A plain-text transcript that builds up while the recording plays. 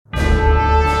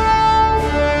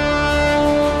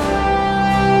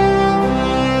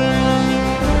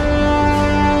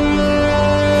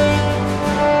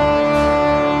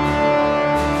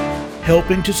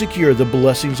helping to secure the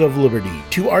blessings of liberty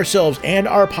to ourselves and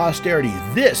our posterity.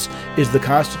 This is the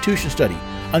Constitution Study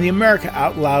on the America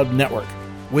Out Loud Network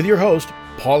with your host,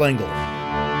 Paul Engel.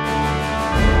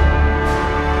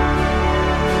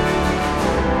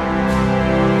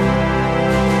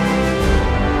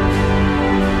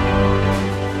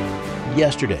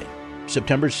 Yesterday,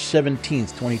 September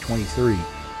 17th, 2023,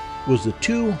 was the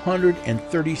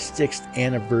 236th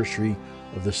anniversary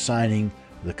of the signing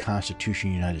of the Constitution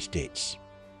of the United States.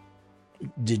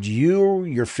 Did you,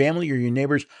 your family, or your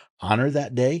neighbors honor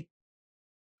that day?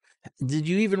 Did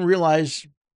you even realize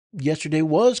yesterday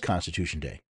was Constitution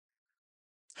Day?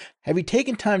 Have you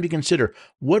taken time to consider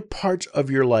what parts of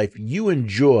your life you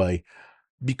enjoy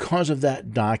because of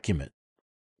that document?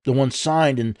 The one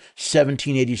signed in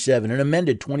 1787 and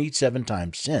amended 27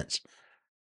 times since.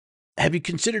 Have you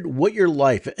considered what your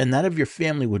life and that of your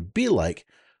family would be like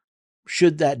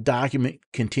should that document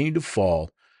continue to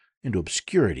fall into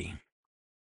obscurity?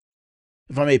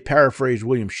 If I may paraphrase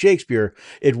William Shakespeare,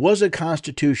 it was a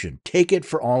constitution. Take it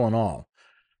for all in all.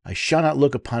 I shall not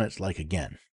look upon its like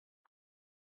again.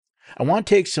 I want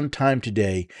to take some time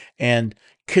today and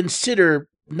consider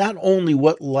not only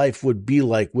what life would be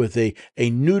like with a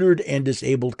neutered and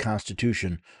disabled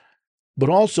constitution, but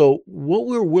also what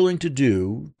we're willing to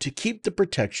do to keep the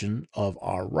protection of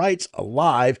our rights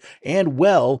alive and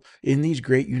well in these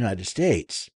great United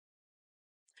States.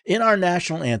 In our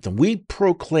national anthem, we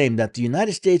proclaim that the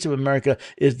United States of America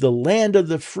is the land of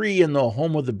the free and the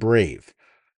home of the brave.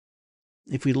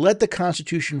 If we let the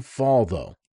Constitution fall,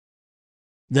 though,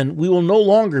 then we will no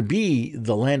longer be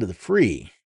the land of the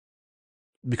free,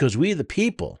 because we, the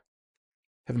people,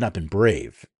 have not been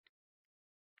brave.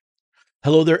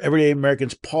 Hello there, everyday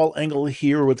Americans. Paul Engel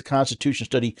here with the Constitution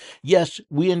Study. Yes,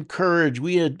 we encourage,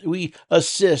 we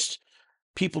assist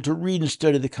people to read and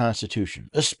study the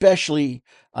Constitution, especially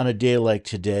on a day like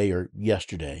today or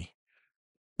yesterday.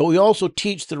 But we also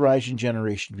teach the rising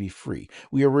generation to be free.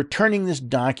 We are returning this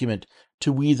document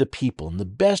to we, the people, and the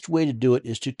best way to do it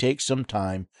is to take some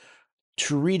time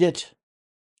to read it,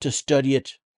 to study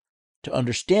it, to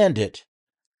understand it,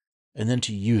 and then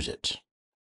to use it.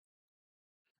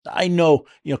 I know,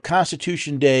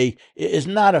 Constitution Day is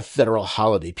not a federal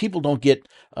holiday. People don't get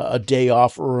a day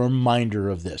off or a reminder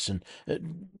of this, and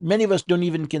many of us don't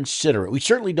even consider it. We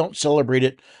certainly don't celebrate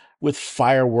it with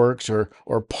fireworks or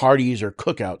parties or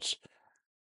cookouts.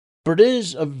 But it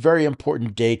is a very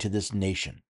important day to this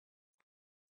nation.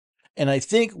 And I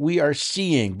think we are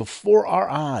seeing before our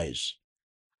eyes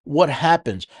what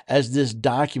happens as this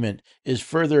document is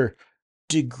further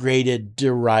degraded,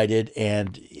 derided,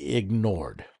 and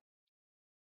ignored.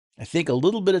 I think a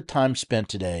little bit of time spent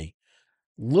today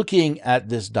looking at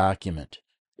this document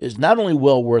is not only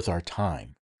well worth our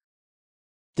time,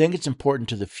 I think it's important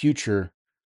to the future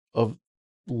of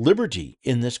liberty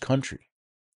in this country.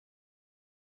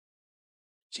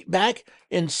 See, back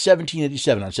in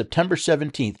 1787, on September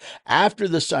 17th, after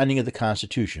the signing of the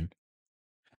Constitution,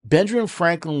 Benjamin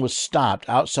Franklin was stopped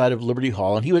outside of Liberty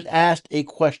Hall and he was asked a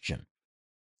question.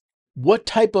 What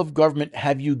type of government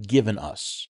have you given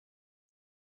us?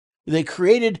 They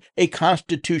created a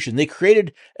constitution. They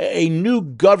created a new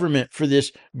government for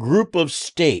this group of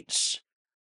states.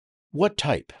 What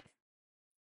type?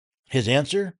 His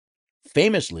answer,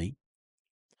 famously,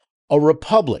 a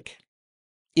republic,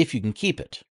 if you can keep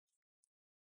it.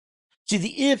 See,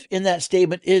 the if in that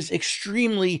statement is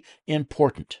extremely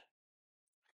important.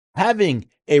 Having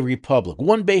a republic,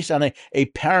 one based on a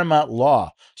paramount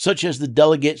law, such as the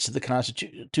delegates to the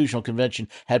Constitutional Convention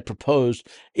had proposed,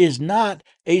 is not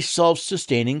a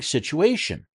self-sustaining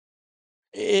situation.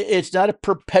 It's not a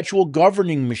perpetual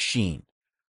governing machine.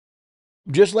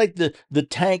 Just like the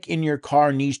tank in your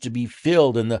car needs to be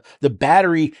filled and the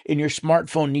battery in your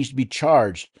smartphone needs to be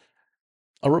charged,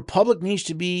 a republic needs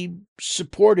to be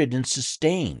supported and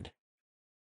sustained.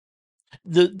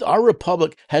 Our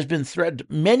republic has been threatened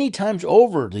many times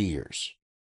over the years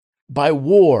by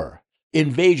war,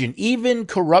 invasion, even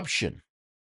corruption.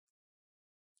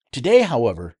 Today,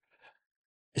 however,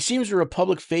 it seems the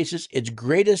republic faces its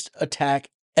greatest attack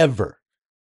ever: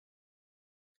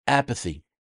 apathy.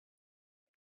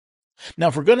 Now,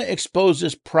 if we're going to expose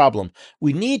this problem,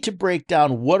 we need to break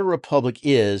down what a republic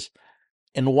is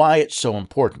and why it's so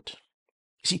important.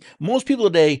 See, most people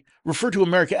today refer to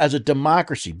America as a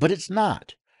democracy, but it's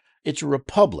not. It's a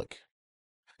republic.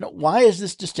 Now, why is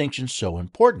this distinction so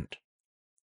important?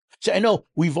 See, I know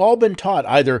we've all been taught,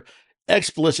 either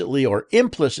explicitly or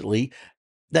implicitly,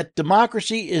 that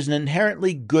democracy is an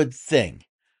inherently good thing.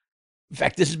 In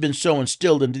fact, this has been so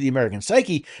instilled into the American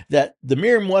psyche that the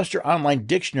Merriam-Webster Online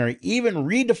Dictionary even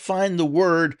redefined the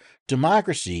word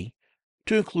democracy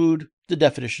to include the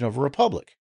definition of a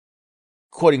republic.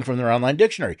 Quoting from their online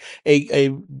dictionary,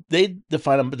 they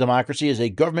define a democracy as a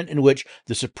government in which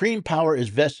the supreme power is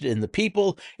vested in the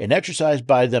people and exercised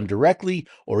by them directly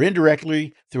or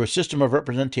indirectly through a system of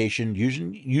representation,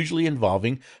 usually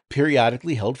involving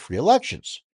periodically held free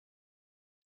elections.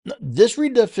 Now, this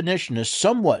redefinition is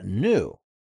somewhat new.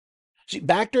 See,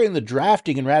 back during the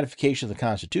drafting and ratification of the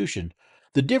Constitution,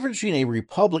 the difference between a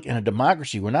republic and a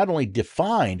democracy were not only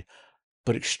defined,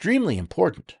 but extremely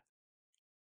important.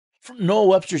 From Noah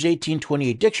Webster's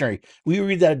 1828 dictionary, we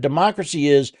read that a democracy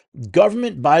is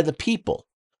government by the people,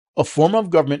 a form of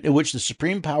government in which the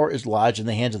supreme power is lodged in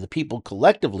the hands of the people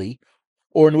collectively,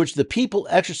 or in which the people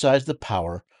exercise the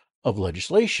power of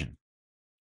legislation.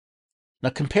 Now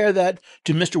compare that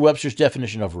to Mr. Webster's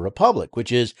definition of a republic,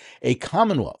 which is a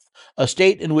commonwealth, a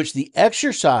state in which the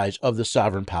exercise of the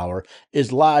sovereign power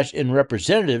is lodged in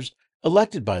representatives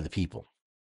elected by the people.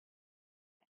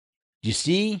 Do you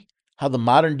see how the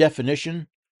modern definition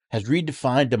has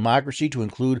redefined democracy to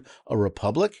include a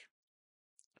republic?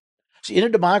 See, in a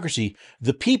democracy,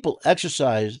 the people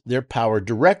exercise their power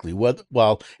directly,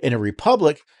 while in a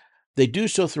republic, they do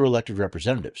so through elected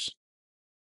representatives.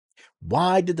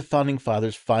 Why did the Founding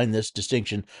Fathers find this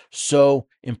distinction so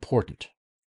important?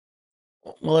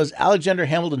 Well, as Alexander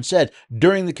Hamilton said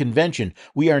during the convention,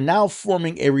 we are now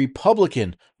forming a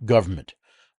republican government.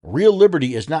 Real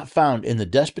liberty is not found in the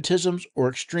despotisms or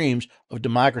extremes of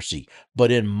democracy,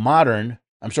 but in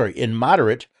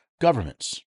moderate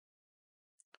governments.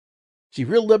 See,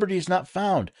 real liberty is not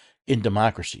found in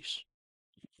democracies.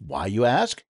 Why, you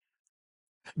ask?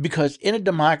 Because in a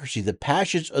democracy, the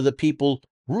passions of the people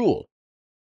rule.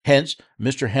 Hence,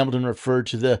 Mr. Hamilton referred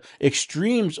to the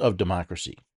extremes of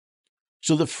democracy.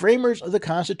 So the framers of the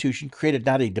Constitution created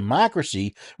not a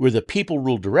democracy where the people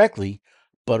rule directly,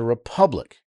 but a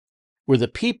republic where the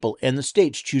people and the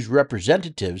states choose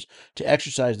representatives to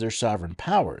exercise their sovereign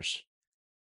powers.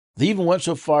 They even went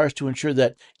so far as to ensure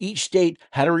that each state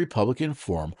had a republican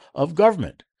form of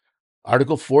government.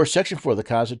 Article 4, Section 4 of the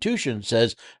Constitution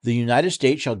says the United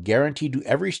States shall guarantee to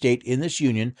every state in this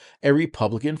union a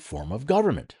republican form of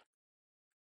government.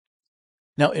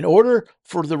 Now, in order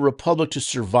for the republic to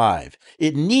survive,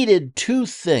 it needed two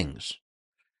things: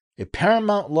 a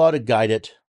paramount law to guide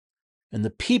it, and the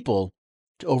people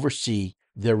to oversee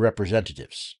their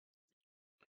representatives.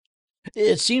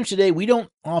 It seems today we don't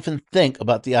often think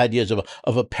about the ideas of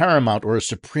a paramount or a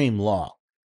supreme law.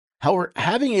 However,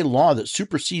 having a law that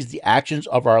supersedes the actions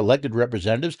of our elected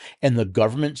representatives and the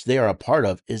governments they are a part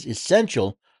of is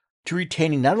essential to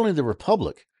retaining not only the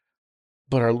republic,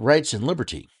 but our rights and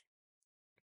liberty.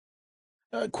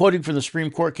 Quoting from the Supreme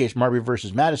Court case Marbury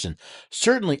versus Madison,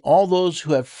 certainly all those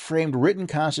who have framed written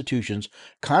constitutions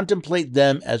contemplate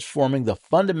them as forming the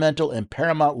fundamental and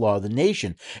paramount law of the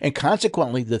nation, and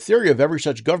consequently the theory of every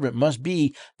such government must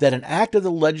be that an act of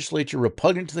the legislature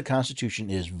repugnant to the Constitution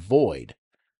is void.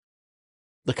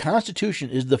 The Constitution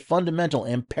is the fundamental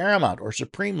and paramount or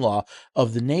supreme law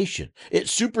of the nation. It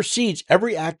supersedes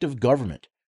every act of government.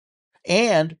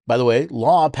 And, by the way,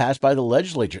 law passed by the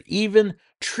legislature, even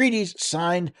treaties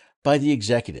signed by the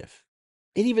executive.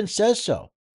 It even says so.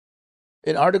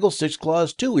 In Article 6,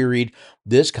 Clause 2, we read,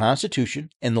 "This Constitution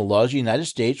and the laws of the United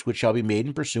States, which shall be made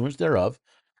in pursuance thereof,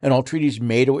 and all treaties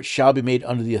made or which shall be made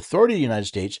under the authority of the United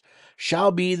States,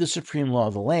 shall be the supreme law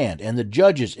of the land, and the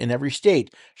judges in every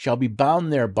state shall be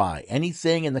bound thereby,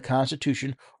 anything in the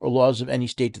Constitution or laws of any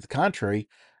state to the contrary,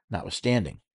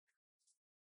 notwithstanding."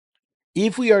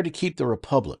 If we are to keep the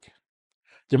republic,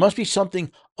 there must be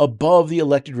something above the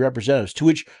elected representatives to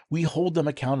which we hold them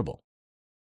accountable.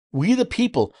 We, the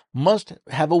people, must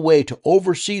have a way to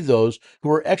oversee those who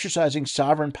are exercising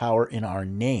sovereign power in our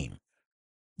name.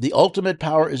 The ultimate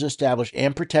power is established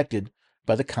and protected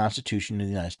by the Constitution of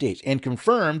the United States and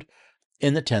confirmed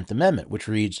in the 10th Amendment, which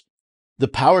reads, "The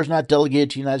powers not delegated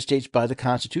to the United States by the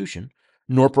Constitution,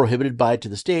 nor prohibited by it to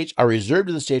the states, are reserved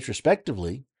to the states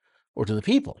respectively or to the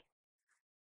people."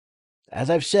 As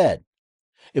I've said,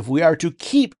 if we are to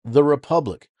keep the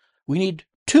republic, we need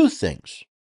two things: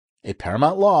 a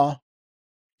paramount law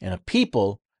and a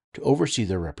people to oversee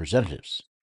their representatives.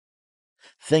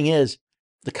 Thing is,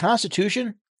 the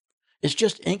Constitution is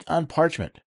just ink on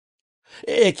parchment.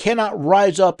 It cannot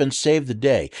rise up and save the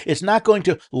day. It's not going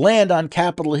to land on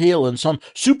Capitol Hill in some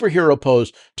superhero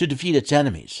pose to defeat its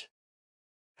enemies.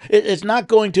 It's not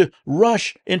going to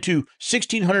rush into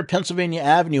 1600 Pennsylvania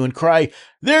Avenue and cry,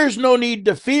 "There's no need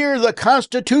to fear, the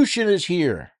Constitution is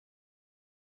here."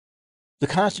 The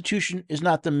Constitution is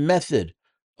not the method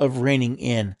of reining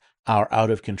in our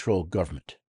out-of-control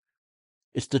government.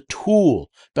 It's the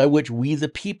tool by which we, the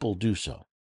people, do so.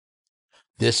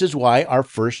 This is why our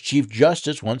first Chief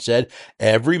Justice once said,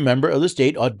 every member of the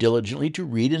state ought diligently to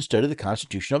read and study the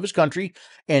Constitution of his country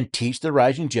and teach the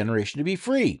rising generation to be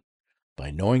free.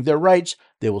 By knowing their rights,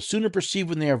 they will sooner perceive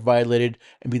when they are violated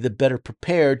and be the better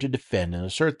prepared to defend and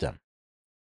assert them.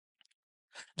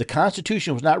 The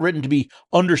Constitution was not written to be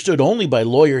understood only by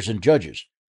lawyers and judges,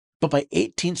 but by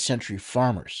 18th century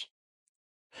farmers.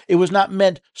 It was not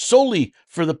meant solely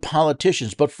for the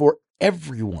politicians, but for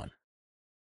everyone.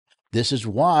 This is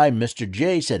why Mr.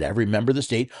 J said every member of the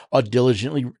state ought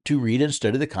diligently to read and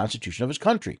study the Constitution of his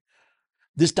country.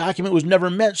 This document was never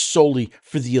meant solely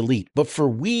for the elite, but for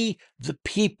we, the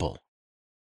people.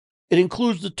 It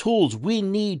includes the tools we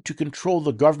need to control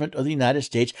the government of the United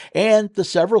States and the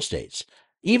several states,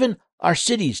 even our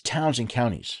cities, towns, and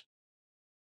counties.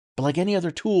 But like any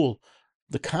other tool,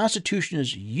 the Constitution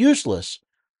is useless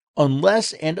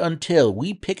unless and until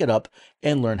we pick it up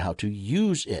and learn how to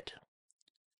use it.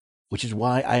 Which is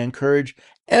why I encourage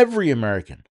every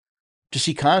American to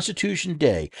see Constitution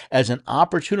Day as an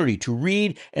opportunity to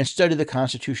read and study the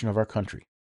Constitution of our country.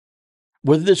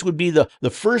 Whether this would be the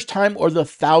first time or the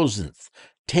 1,000th,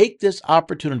 take this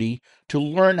opportunity to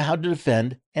learn how to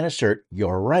defend and assert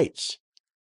your rights.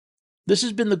 This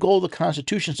has been the goal of the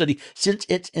Constitution study since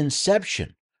its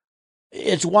inception.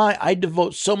 It's why I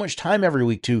devote so much time every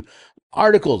week to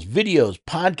articles, videos,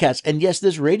 podcasts, and yes,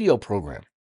 this radio program.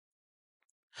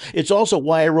 It's also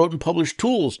why I wrote and published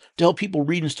tools to help people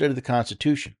read and study the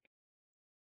Constitution.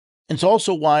 It's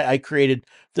also why I created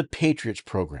the Patriots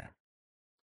program.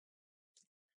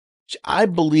 I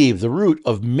believe the root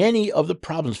of many of the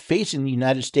problems facing the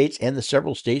United States and the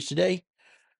several states today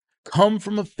come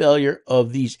from a failure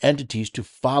of these entities to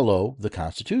follow the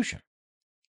Constitution.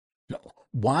 Now,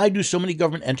 why do so many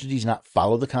government entities not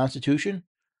follow the Constitution?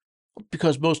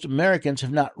 Because most Americans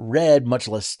have not read, much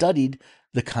less studied,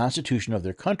 the Constitution of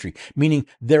their country, meaning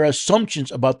their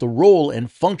assumptions about the role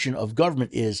and function of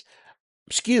government is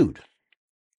skewed.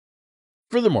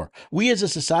 Furthermore, we as a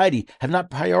society have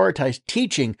not prioritized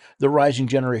teaching the rising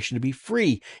generation to be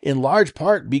free, in large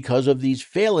part because of these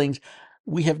failings.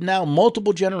 We have now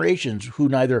multiple generations who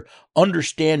neither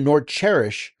understand nor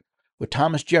cherish what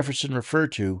Thomas Jefferson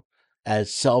referred to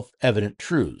as self-evident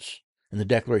truths in the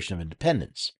Declaration of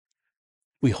Independence.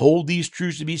 We hold these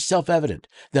truths to be self-evident,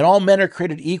 that all men are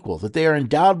created equal, that they are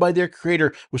endowed by their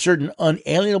Creator with certain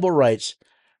unalienable rights,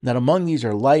 and that among these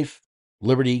are life,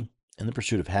 liberty, and the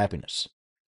pursuit of happiness.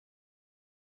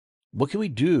 What can we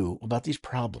do about these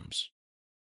problems?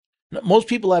 Most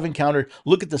people I've encountered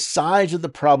look at the size of the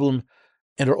problem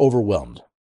and are overwhelmed.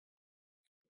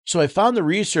 So I found the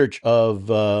research of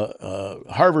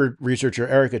Harvard researcher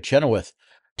Erica Chenoweth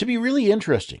to be really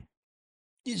interesting.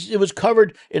 It was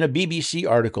covered in a BBC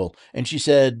article, and she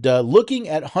said, looking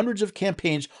at hundreds of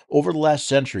campaigns over the last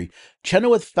century,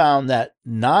 Chenoweth found that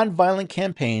nonviolent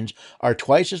campaigns are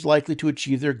twice as likely to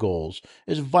achieve their goals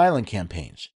as violent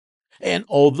campaigns. And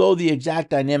although the exact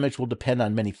dynamics will depend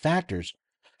on many factors,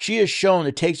 she has shown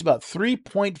it takes about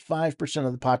 3.5%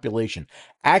 of the population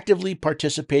actively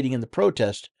participating in the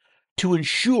protest to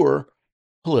ensure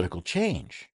political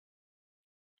change.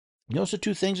 You notice the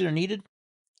two things that are needed?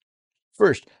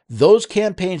 First, those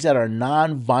campaigns that are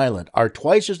nonviolent are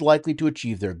twice as likely to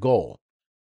achieve their goal.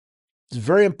 It's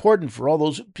very important for all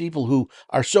those people who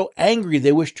are so angry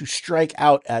they wish to strike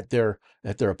out at their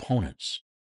opponents.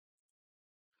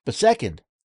 But second,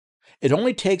 it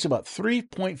only takes about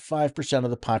 3.5% of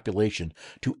the population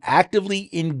to actively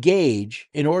engage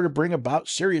in order to bring about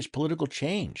serious political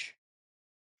change.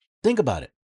 Think about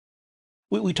it.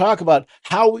 We talk about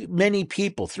how many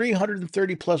people,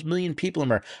 330 plus million people in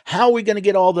America, how are we going to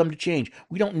get all of them to change?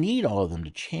 We don't need all of them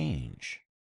to change.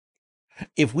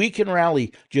 If we can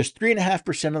rally just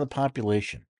 3.5% of the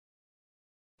population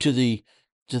to the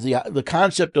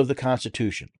concept of the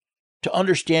Constitution, to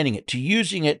understanding it, to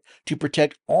using it to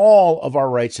protect all of our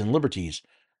rights and liberties,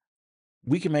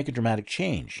 we can make a dramatic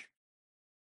change.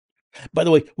 By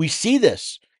the way, we see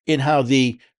this in how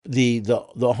the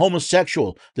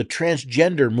homosexual, the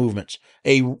transgender movements,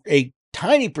 a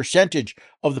tiny percentage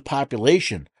of the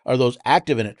population are those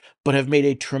active in it, but have made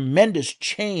a tremendous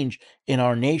change in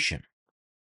our nation.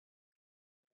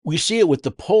 We see it with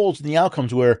the polls and the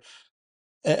outcomes where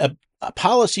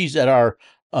policies that are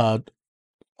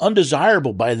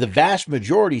undesirable by the vast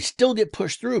majority still get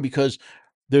pushed through because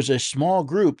there's a small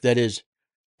group that is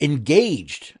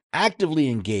engaged, actively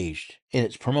engaged in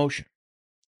its promotion.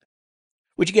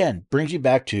 Which again brings you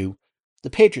back to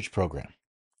the Patriots program.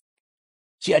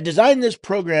 See, I designed this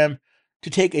program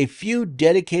to take a few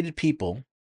dedicated people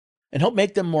and help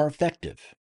make them more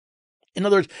effective. In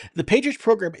other words, the Patriots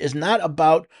program is not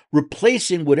about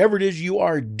replacing whatever it is you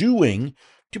are doing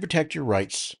to protect your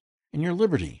rights and your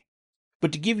liberty,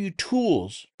 but to give you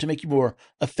tools to make you more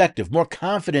effective, more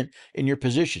confident in your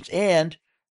positions, and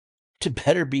to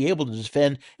better be able to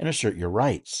defend and assert your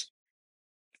rights.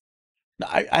 Now,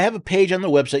 I have a page on the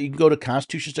website. You can go to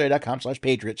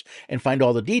constitutionstudy.com/patriots and find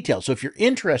all the details. So if you're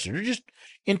interested or just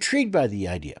intrigued by the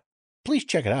idea, please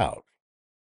check it out.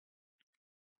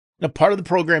 Now, part of the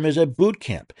program is a boot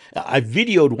camp. I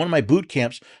videoed one of my boot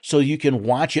camps so you can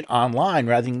watch it online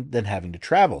rather than having to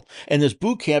travel. And this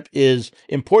boot camp is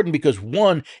important because,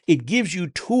 one, it gives you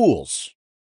tools.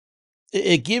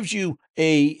 It gives you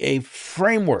a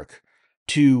framework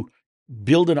to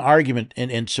build an argument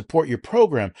and support your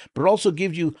program, but it also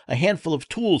gives you a handful of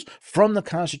tools from the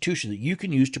Constitution that you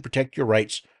can use to protect your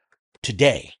rights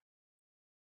today.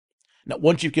 Now,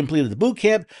 once you've completed the boot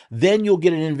camp, then you'll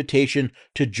get an invitation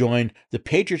to join the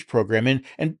Patriots program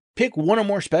and pick one or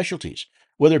more specialties,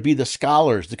 whether it be the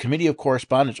Scholars, the Committee of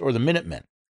Correspondence, or the Minutemen.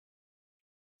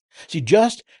 See,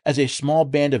 just as a small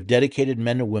band of dedicated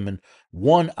men and women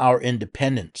won our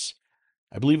independence,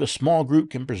 I believe a small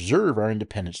group can preserve our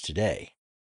independence today.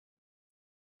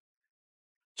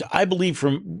 So I believe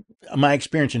from my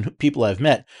experience and people I've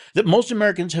met that most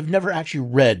Americans have never actually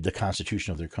read the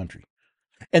Constitution of their country.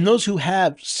 And those who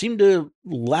have seem to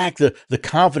lack the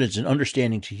confidence and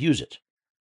understanding to use it.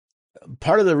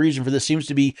 Part of the reason for this seems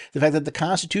to be the fact that the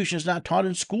Constitution is not taught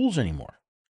in schools anymore.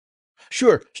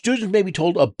 Sure, students may be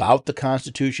told about the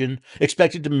Constitution,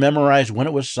 expected to memorize when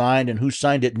it was signed and who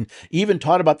signed it, and even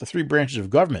taught about the three branches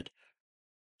of government.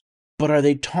 But are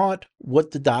they taught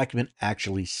what the document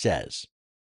actually says?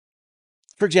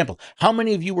 For example, how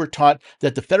many of you were taught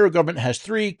that the federal government has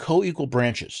three co-equal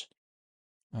branches?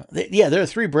 There are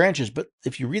three branches, but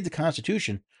if you read the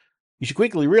Constitution, you should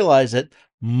quickly realize that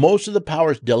most of the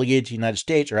powers delegated to the United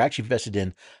States are actually vested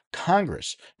in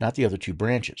Congress, not the other two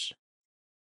branches.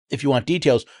 If you want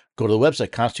details, go to the website,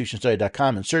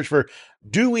 constitutionstudy.com, and search for,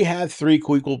 do we have three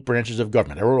co-equal branches of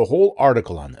government? I wrote a whole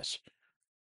article on this.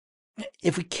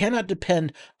 If we cannot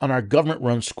depend on our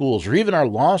government-run schools or even our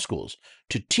law schools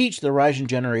to teach the rising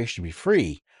generation to be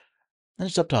free, then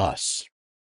it's up to us.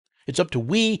 It's up to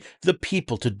we, the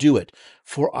people, to do it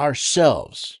for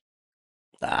ourselves.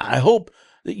 I hope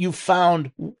that you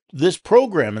found this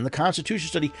program and the Constitution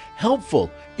study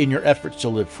helpful in your efforts to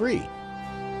live free.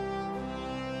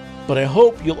 But I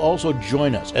hope you'll also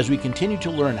join us as we continue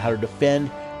to learn how to defend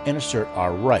and assert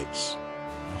our rights.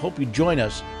 I hope you join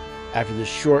us after this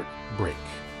short break.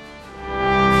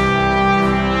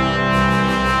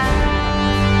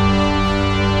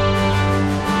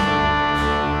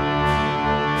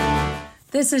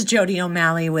 This is Jody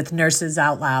O'Malley with Nurses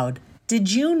Out Loud.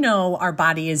 Did you know our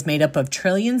body is made up of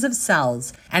trillions of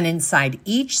cells, and inside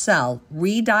each cell,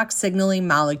 redox signaling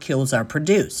molecules are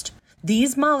produced?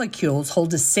 These molecules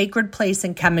hold a sacred place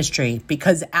in chemistry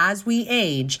because as we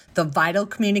age, the vital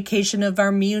communication of our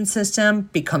immune system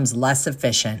becomes less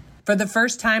efficient. For the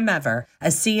first time ever,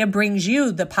 ASEA brings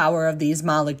you the power of these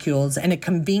molecules in a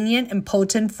convenient and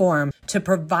potent form to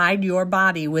provide your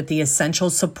body with the essential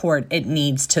support it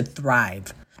needs to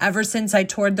thrive. Ever since I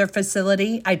toured their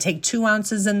facility, I take 2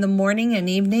 ounces in the morning and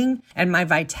evening, and my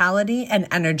vitality and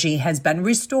energy has been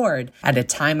restored at a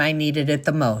time I needed it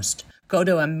the most. Go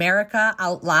to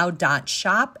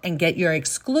americaoutloud.shop and get your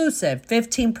exclusive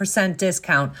 15%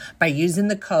 discount by using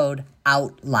the code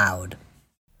OUTLOUD.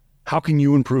 How can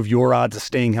you improve your odds of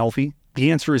staying healthy?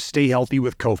 The answer is stay healthy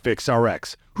with Cofix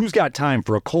RX. Who's got time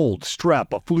for a cold,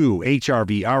 strep, a flu,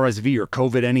 HRV, RSV, or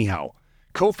COVID anyhow?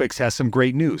 Cofix has some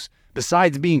great news.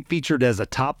 Besides being featured as a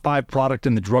top 5 product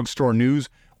in the drugstore news,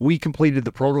 we completed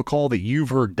the protocol that you've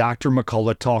heard Dr.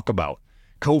 McCullough talk about.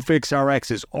 Cofix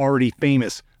RX is already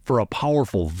famous for a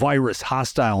powerful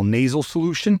virus-hostile nasal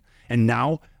solution, and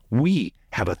now we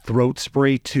have a throat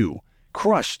spray too.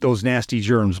 Crush those nasty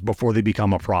germs before they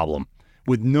become a problem.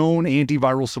 With known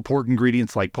antiviral support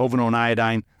ingredients like povidone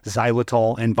iodine,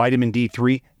 xylitol, and vitamin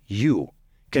D3, you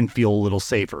can feel a little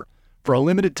safer. For a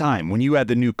limited time, when you add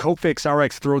the new Cofix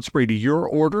RX throat spray to your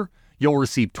order, you'll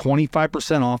receive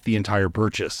 25% off the entire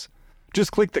purchase.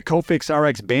 Just click the Cofix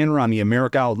RX banner on the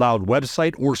America Out Loud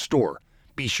website or store.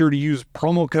 Be sure to use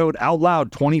promo code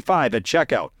OUTLOUD25 at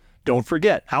checkout. Don't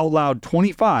forget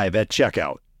OUTLOUD25 at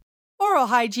checkout. Oral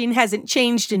hygiene hasn't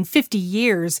changed in 50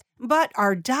 years, but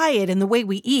our diet and the way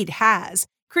we eat has,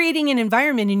 creating an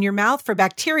environment in your mouth for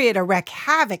bacteria to wreak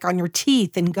havoc on your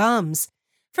teeth and gums.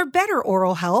 For better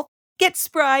oral health, get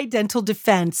Spry Dental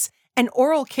Defense, an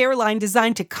oral care line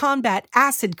designed to combat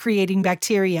acid-creating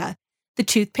bacteria. The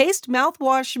toothpaste,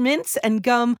 mouthwash, mints, and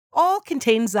gum all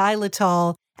contain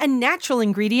xylitol, a natural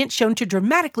ingredient shown to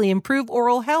dramatically improve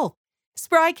oral health.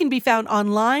 Spry can be found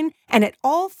online and at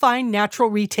all fine natural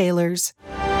retailers.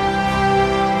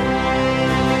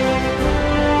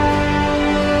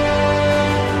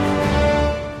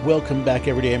 Welcome back,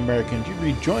 everyday Americans. You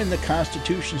rejoin the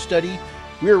Constitution study.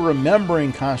 We're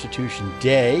remembering Constitution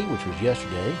Day, which was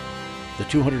yesterday, the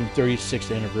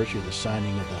 236th anniversary of the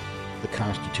signing of the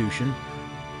Constitution.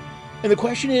 And the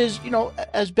question is,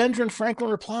 as Benjamin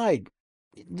Franklin replied,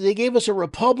 they gave us a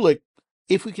republic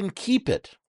if we can keep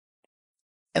it.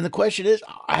 And the question is,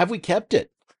 have we kept it?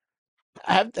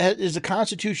 Is the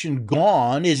Constitution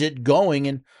gone? Is it going?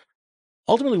 And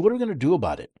ultimately, what are we going to do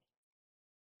about it?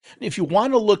 If you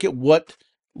want to look at what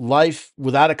life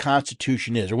without a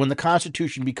Constitution is, or when the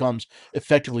Constitution becomes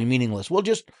effectively meaningless, well,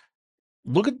 just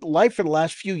look at life for the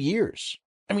last few years.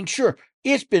 I mean, sure,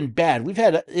 it's been bad. We've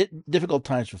had difficult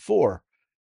times before,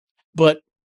 but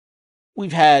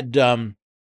we've had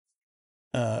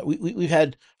we've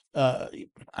had I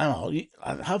don't know.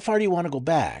 How far do you want to go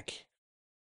back?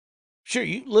 Sure,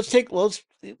 let's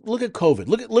look at COVID.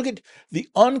 Look at the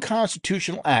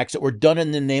unconstitutional acts that were done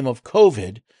in the name of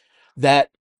COVID that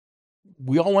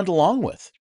we all went along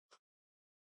with.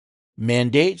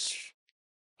 Mandates,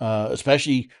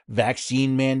 especially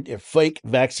fake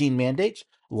vaccine mandates,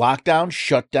 lockdowns,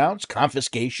 shutdowns,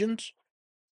 confiscations.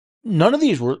 None of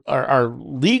these are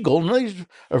legal. None of these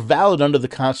are valid under the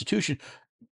Constitution,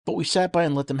 but we sat by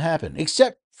and let them happen,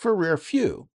 except for a rare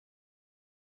few.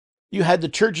 You had the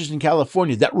churches in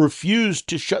California that refused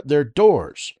to shut their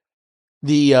doors.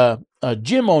 The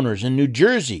gym owners in New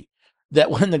Jersey that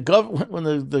when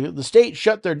the state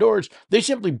shut their doors, they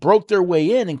simply broke their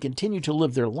way in and continued to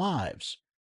live their lives.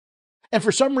 And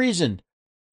for some reason,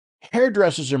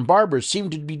 hairdressers and barbers seem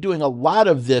to be doing a lot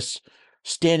of this,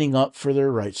 standing up for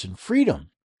their rights and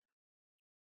freedom.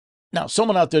 Now,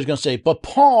 someone out there is going to say, but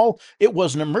Paul, it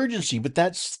was an emergency, but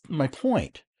that's my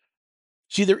point.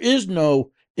 See, there is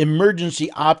no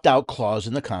emergency opt-out clause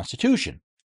in the Constitution.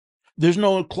 There's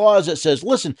no clause that says,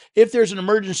 listen, if there's an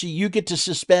emergency, you get to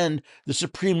suspend the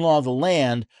supreme law of the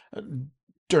land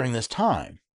during this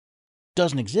time.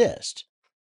 Doesn't exist.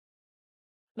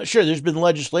 Now, sure, there's been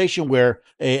legislation where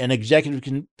an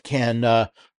executive can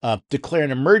declare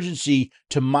an emergency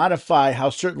to modify how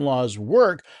certain laws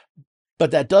work,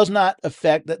 but that does not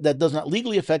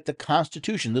legally affect the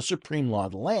Constitution, the supreme law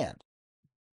of the land.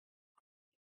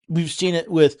 We've seen it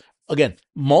with, again,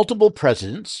 multiple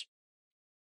presidents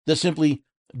that simply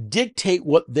dictate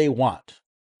what they want.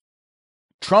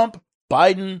 Trump,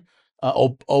 Biden,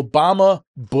 Obama,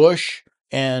 Bush,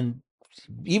 and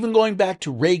even going back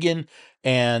to Reagan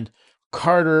and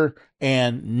Carter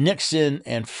and Nixon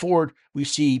and Ford, we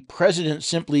see presidents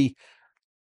simply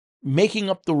making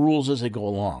up the rules as they go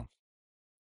along.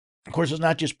 Of course, it's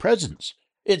not just presidents.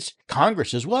 It's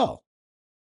Congress as well.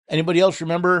 Anybody else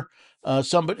remember a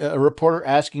reporter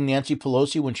asking Nancy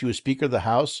Pelosi when she was Speaker of the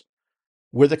House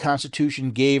where the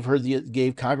Constitution gave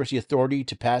Congress the authority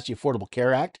to pass the Affordable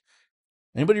Care Act?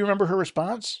 Anybody remember her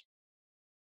response?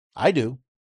 I do.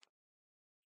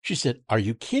 She said, "Are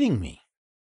you kidding me?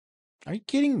 Are you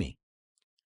kidding me?"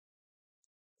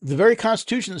 The very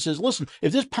Constitution that says, listen,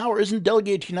 if this power isn't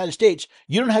delegated to the United States,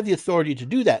 you don't have the authority to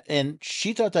do that. And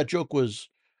she thought that joke was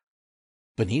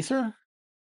beneath her.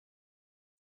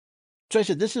 So I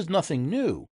said, this is nothing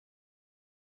new.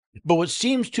 But what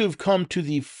seems to have come to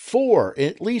the fore,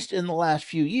 at least in the last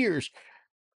few years,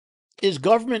 is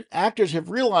government actors have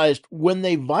realized when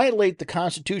they violate the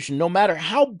Constitution, no matter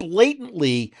how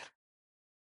blatantly,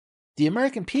 the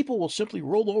American people will simply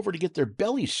roll over to get their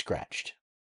bellies scratched.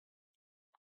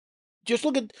 Just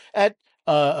look at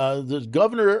the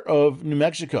governor of New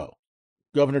Mexico,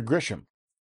 Governor Grisham.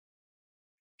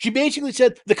 She basically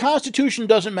said the Constitution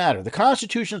doesn't matter. The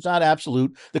Constitution is not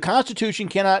absolute. The Constitution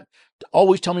cannot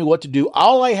always tell me what to do.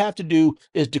 All I have to do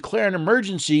is declare an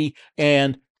emergency,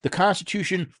 and the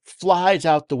Constitution flies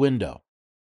out the window.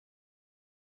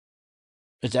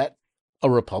 Is that a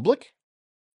republic?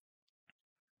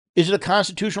 Is it a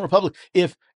constitutional republic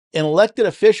if an elected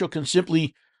official can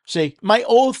simply say, my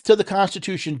oath to the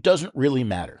Constitution doesn't really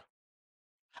matter.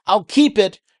 I'll keep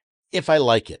it if I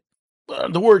like it.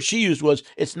 The word she used was,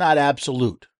 it's not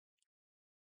absolute.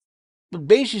 But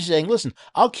basically saying, listen,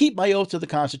 I'll keep my oath to the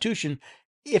Constitution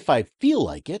if I feel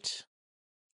like it.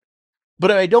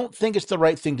 But if I don't think it's the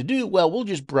right thing to do, well, we'll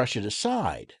just brush it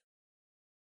aside.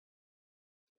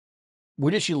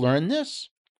 Where did she learn this?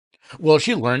 Well,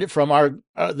 she learned it from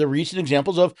the recent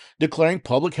examples of declaring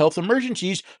public health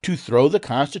emergencies to throw the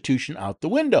Constitution out the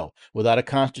window. Without a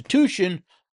Constitution,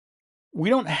 we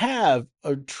don't have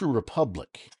a true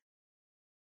republic.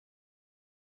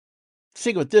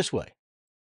 Think of it this way.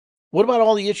 What about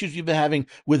all the issues you've been having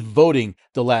with voting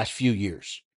the last few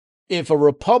years? If a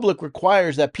republic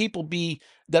requires that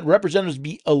representatives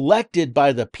be elected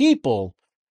by the people,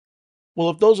 well,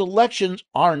 if those elections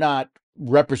are not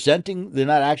representing, they're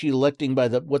not actually electing by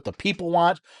what the people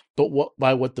want, but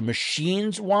by what the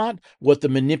machines want, what the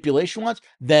manipulation wants,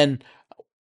 then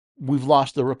we've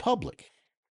lost the republic.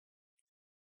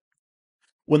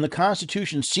 When the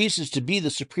Constitution ceases to be the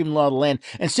supreme law of the land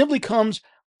and simply becomes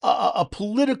a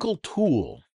political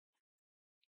tool,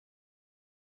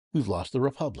 we've lost the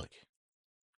republic.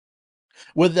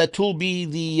 Whether that tool be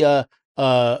the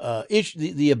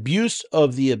abuse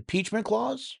of the impeachment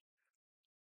clause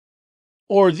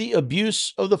or the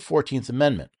abuse of the 14th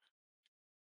Amendment.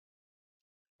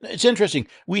 It's interesting.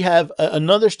 We have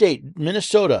another state,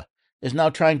 Minnesota, is now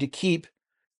trying to keep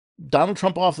Donald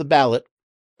Trump off the ballot,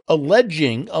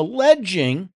 alleging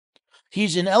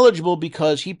he's ineligible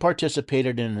because he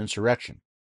participated in an insurrection.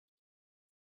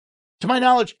 To my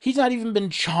knowledge, he's not even been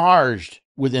charged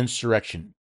with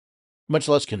insurrection, much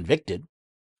less convicted.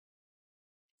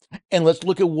 And let's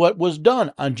look at what was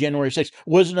done on January 6th.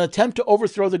 Was it an attempt to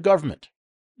overthrow the government?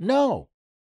 No,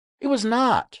 it was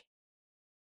not.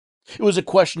 It was a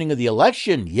questioning of the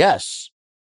election, yes.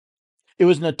 It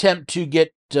was an attempt to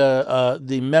get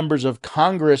the members of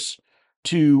Congress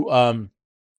to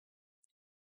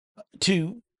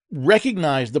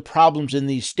recognize the problems in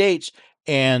these states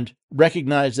and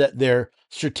recognize that their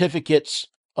certificates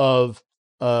of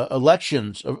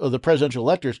elections of the presidential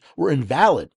electors were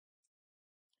invalid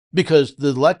because the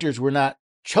electors were not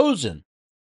chosen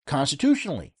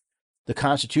constitutionally. The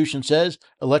Constitution says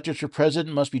electors for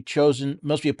president must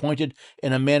be appointed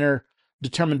in a manner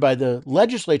determined by the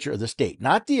legislature of the state,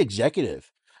 not the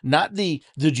executive, not the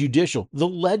judicial, the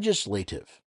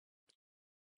legislative.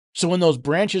 So when those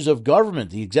branches of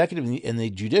government, the executive and the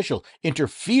judicial,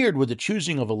 interfered with the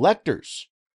choosing of electors,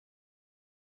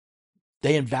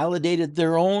 they invalidated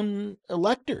their own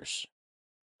electors.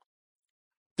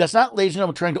 That's not, ladies and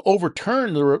gentlemen, trying to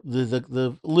overturn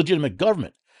the legitimate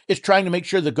government. It's trying to make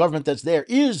sure the government that's there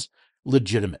is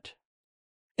legitimate.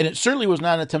 And it certainly was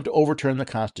not an attempt to overturn the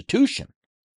Constitution.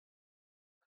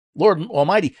 Lord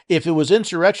Almighty, if it was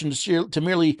insurrection to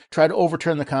merely try to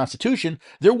overturn the Constitution,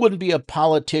 there wouldn't be a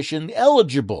politician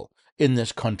eligible in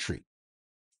this country.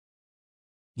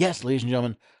 Yes, ladies and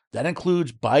gentlemen, that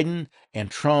includes Biden and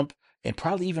Trump and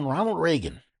probably even Ronald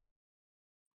Reagan.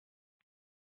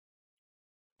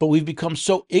 But we've become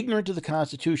so ignorant of the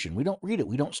Constitution. We don't read it.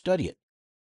 We don't study it.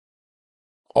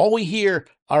 All we hear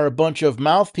are a bunch of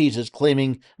mouthpieces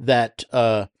claiming that,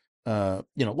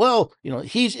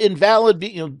 he's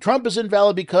invalid. Trump is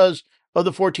invalid because of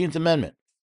the 14th Amendment.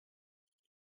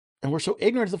 And we're so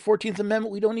ignorant of the 14th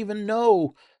Amendment, we don't even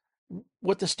know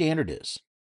what the standard is.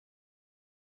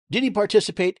 Did he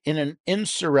participate in an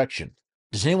insurrection?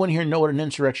 Does anyone here know what an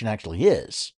insurrection actually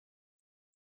is?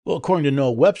 Well, according to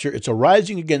Noah Webster, it's a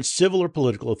rising against civil or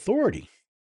political authority.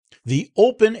 The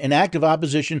open and active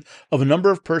opposition of a number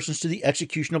of persons to the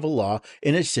execution of a law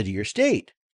in a city or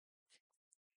state.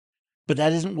 But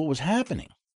that isn't what was happening.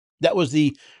 That was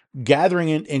the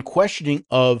gathering and questioning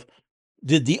of,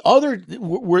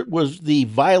 was the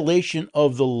violation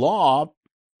of the law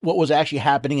what was actually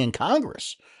happening in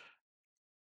Congress?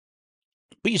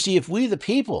 But you see, if we, the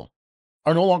people,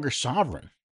 are no longer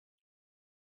sovereign,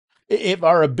 if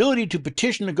our ability to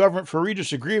petition the government for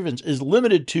redress of grievance is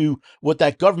limited to what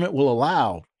that government will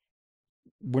allow,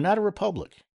 we're not a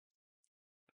republic.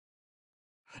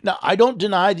 Now, I don't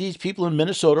deny these people in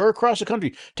Minnesota or across the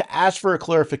country to ask for a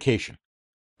clarification,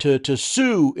 to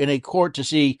sue in a court to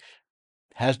see,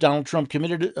 has Donald Trump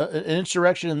committed an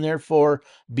insurrection and therefore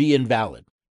be invalid?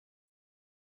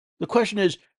 The question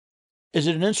is it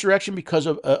an insurrection because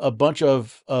of a bunch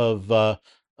of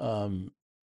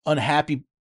unhappy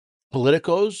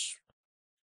political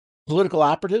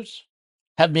operatives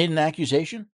have made an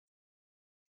accusation?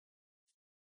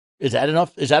 Is that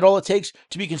enough? Is that all it takes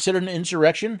to be considered an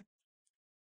insurrection?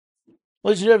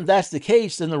 Ladies and gentlemen, if that's the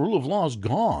case, then the rule of law is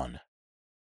gone.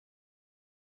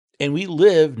 And we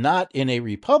live not in a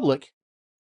republic.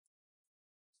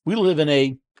 We live in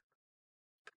a,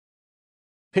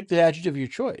 pick the adjective of your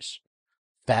choice,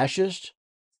 fascist,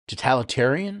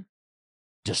 totalitarian,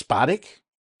 despotic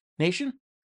nation.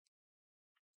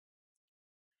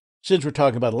 Since we're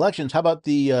talking about elections, how about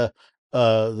the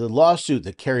lawsuit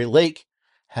that Carrie Lake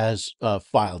has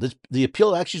filed? The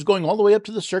appeal actually is going all the way up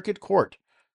to the circuit court.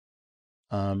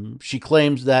 She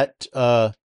claims that,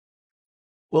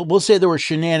 we'll say there were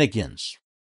shenanigans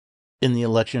in the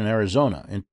election in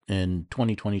Arizona in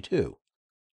 2022.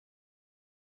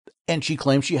 And she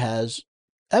claims she has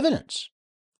evidence.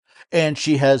 And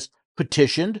she has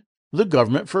petitioned the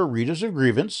government for a redress of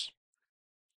grievance.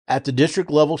 At the district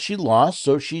level, she lost,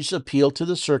 so she's appealed to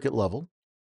the circuit level.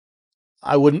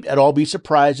 I wouldn't at all be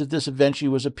surprised if this eventually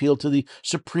was appealed to the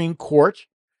Supreme Court.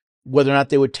 Whether or not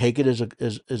they would take it is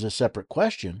a separate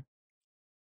question.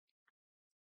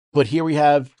 But here we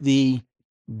have the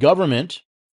government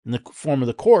in the form of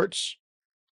the courts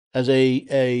as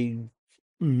a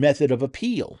method of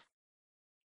appeal.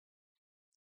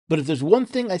 But if there's one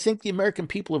thing I think the American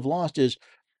people have lost is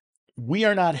we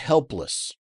are not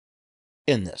helpless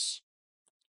in this.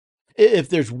 If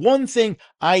there's one thing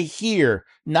I hear,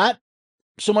 not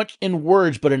so much in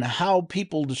words, but in how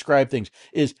people describe things,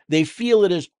 is they feel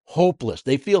it is hopeless.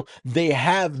 They feel they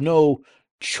have no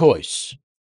choice.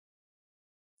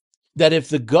 That if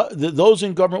those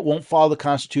in government won't follow the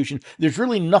Constitution, there's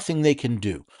really nothing they can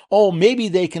do. Oh, maybe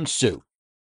they can sue.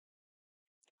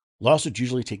 Lawsuits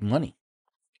usually take money.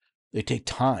 They take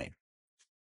time.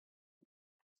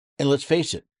 And let's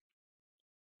face it,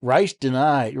 rights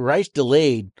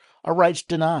delayed are rights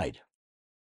denied.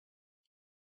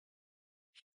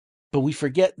 But we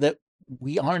forget that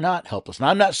we are not helpless. And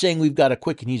I'm not saying we've got a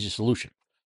quick and easy solution.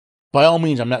 By all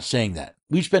means, I'm not saying that.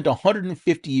 We've spent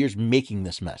 150 years making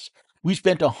this mess. We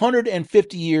spent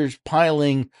 150 years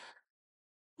piling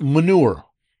manure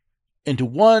into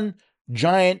one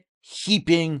giant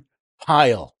heaping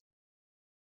pile.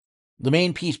 The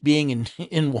main piece being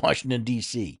in Washington,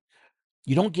 D.C.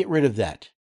 You don't get rid of that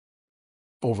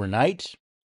overnight,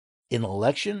 in an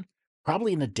election,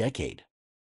 probably in a decade.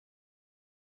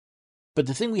 But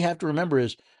the thing we have to remember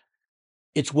is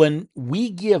it's when we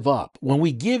give up, when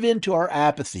we give in to our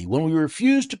apathy, when we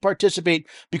refuse to participate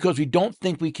because we don't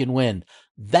think we can win,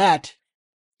 that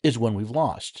is when we've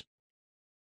lost.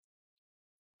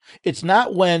 It's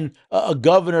not when a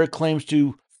governor claims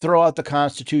to throw out the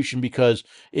Constitution because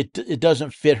it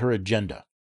doesn't fit her agenda.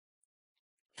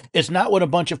 It's not when a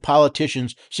bunch of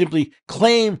politicians simply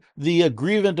claim the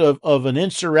aggrievement of an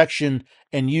insurrection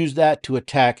and use that to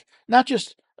attack not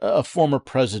just a former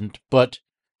president, but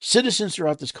citizens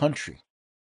throughout this country.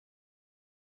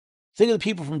 Think of the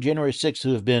people from January 6th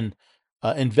who have been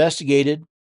investigated,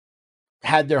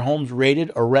 had their homes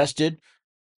raided, arrested,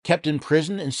 kept in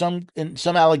prison, in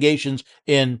some allegations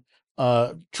in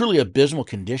truly abysmal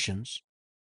conditions.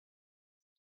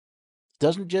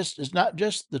 It's not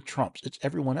just the Trumps, it's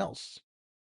everyone else.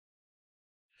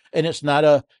 And it's not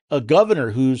a governor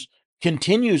who's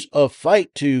continues a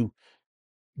fight to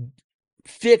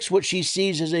fix what she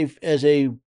sees as a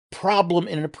problem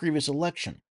in a previous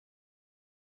election.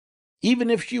 Even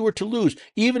if she were to lose,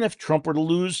 even if Trump were to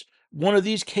lose one of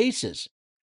these cases,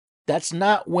 that's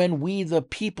not when we the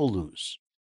people lose.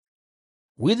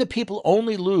 We the people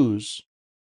only lose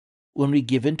when we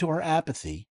give into our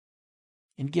apathy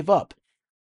and give up.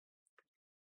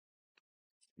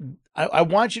 I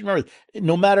want you to remember,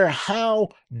 no matter how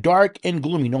dark and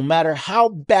gloomy, no matter how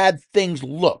bad things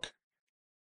look,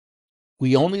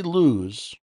 we only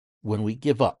lose when we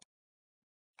give up.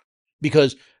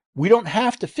 Because we don't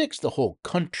have to fix the whole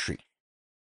country.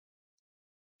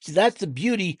 See, that's the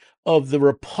beauty of the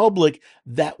republic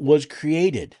that was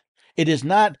created. It is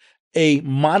not a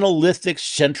monolithic,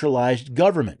 centralized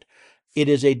government. It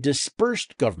is a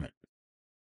dispersed government.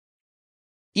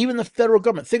 Even the federal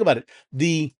government, think about it.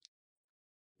 The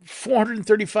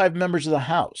 435 members of the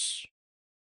House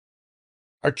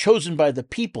are chosen by the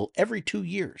people every 2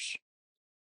 years.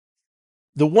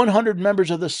 The 100 members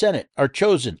of the Senate are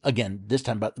chosen, again, this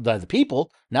time by the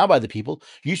people, now by the people,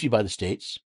 usually by the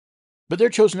states, but they're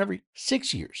chosen every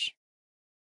 6 years.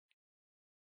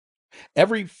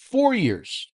 Every 4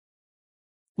 years,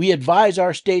 we advise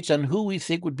our states on who we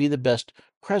think would be the best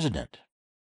president.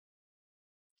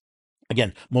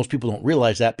 Again, most people don't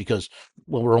realize that because,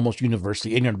 well, we're almost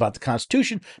universally ignorant about the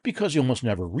Constitution because you almost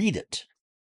never read it.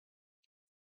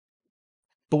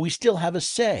 But we still have a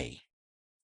say.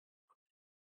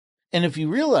 And if you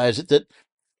realize it, that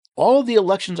all of the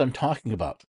elections I'm talking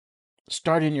about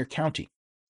start in your county.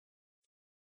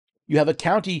 You have a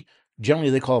county, generally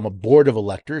they call them a board of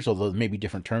electors, although there may be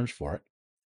different terms for it.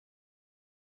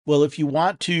 Well, if you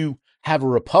want to have a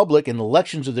republic and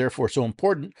elections are therefore so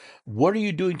important, what are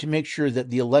you doing to make sure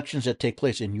that the elections that take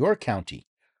place in your county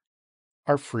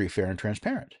are free, fair, and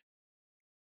transparent?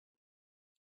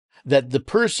 That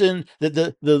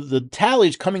the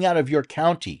tallies coming out of your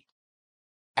county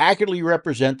accurately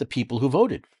represent the people who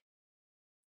voted.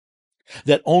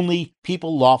 That only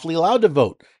people lawfully allowed to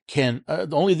vote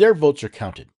only their votes are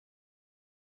counted.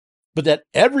 But that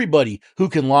everybody who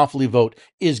can lawfully vote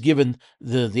is given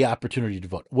the opportunity to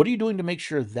vote. What are you doing to make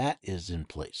sure that is in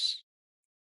place?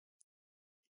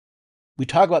 We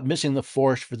talk about missing the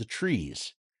forest for the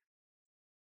trees.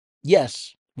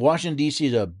 Yes, Washington, D.C.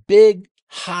 is a big,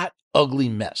 hot, ugly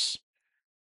mess.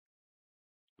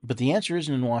 But the answer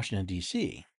isn't in Washington,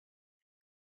 D.C.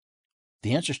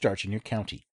 The answer starts in your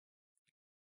county.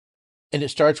 And it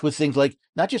starts with things like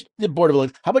not just the Board of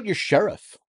Elections, how about your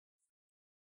sheriff?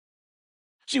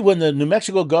 See, when the New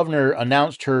Mexico governor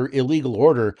announced her illegal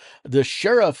order, the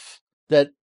sheriff that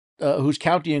whose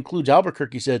county includes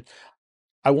Albuquerque said,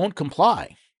 I won't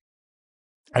comply.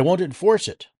 I won't enforce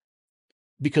it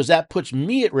because that puts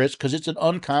me at risk because it's an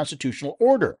unconstitutional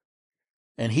order.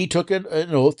 And he took an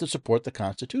oath to support the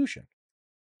Constitution.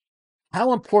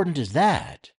 How important is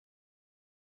that?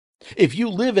 If you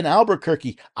live in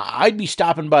Albuquerque, I'd be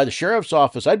stopping by the sheriff's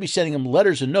office. I'd be sending him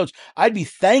letters and notes. I'd be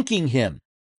thanking him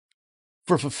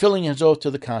for fulfilling his oath to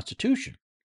the Constitution.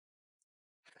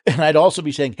 And I'd also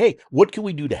be saying, hey, what can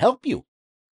we do to help you?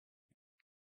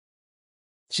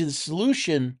 See, the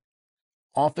solution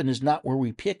often is not where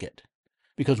we pick it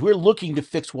because we're looking to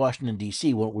fix Washington,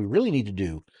 D.C. What we really need to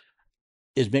do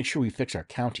is make sure we fix our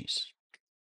counties.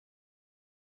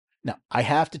 Now, I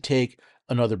have to take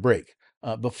another break.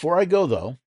 Before I go,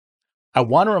 though, I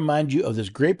want to remind you of this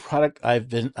great product I've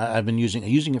been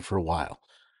using it for a while.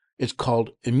 It's called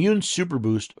Immune Super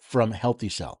Boost from Healthy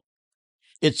Cell.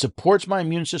 It supports my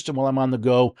immune system while I'm on the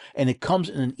go, and it comes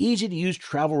in an easy-to-use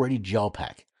travel-ready gel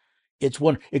pack. It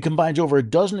combines over a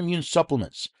dozen immune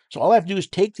supplements. So all I have to do is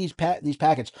take these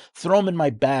packets, throw them in my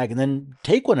bag, and then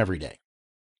take one every day.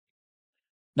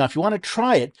 Now, if you want to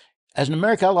try it, as an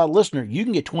America Out Loud listener, you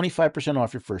can get 25%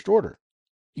 off your first order.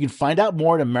 You can find out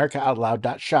more at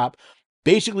americaoutloud.shop.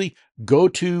 Basically, go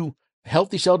to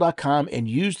healthycell.com and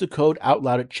use the code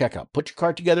OUTLOUD at checkout. Put your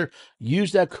cart together,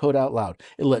 use that code OUTLOUD.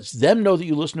 It lets them know that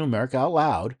you listen to America Out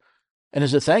Loud, and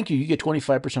as a thank you, you get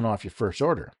 25% off your first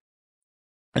order.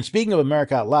 And speaking of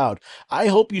America Out Loud, I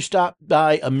hope you stop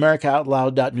by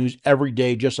americaoutloud.news every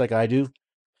day just like I do.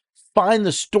 Find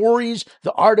the stories,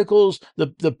 the articles, the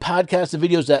podcasts, the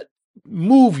videos that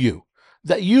move you,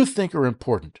 that you think are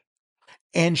important,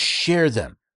 and share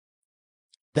them.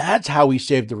 That's how we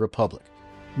save the Republic.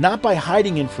 Not by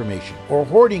hiding information or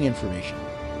hoarding information,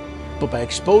 but by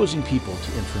exposing people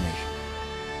to information.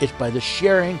 It's by the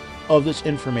sharing of this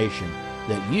information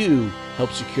that you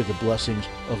help secure the blessings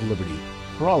of liberty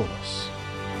for all of us.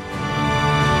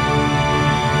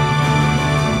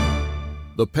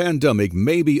 The pandemic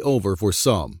may be over for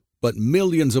some, but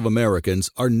millions of Americans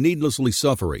are needlessly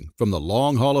suffering from the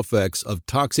long-haul effects of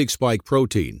toxic spike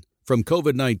protein from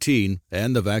COVID-19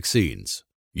 and the vaccines.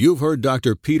 You've heard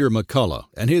Dr. Peter McCullough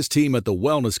and his team at the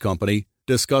Wellness Company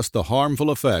discuss the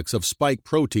harmful effects of spike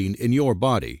protein in your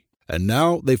body, and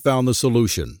now they found the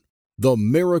solution: the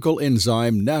miracle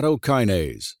enzyme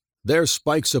nattokinase. Their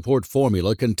spike support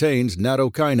formula contains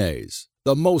nattokinase,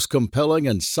 the most compelling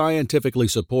and scientifically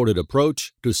supported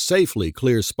approach to safely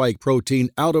clear spike protein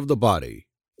out of the body.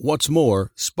 What's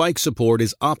more, spike support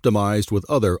is optimized with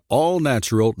other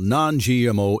all-natural,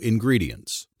 non-GMO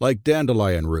ingredients, like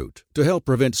dandelion root, to help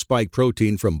prevent spike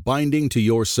protein from binding to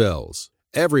your cells.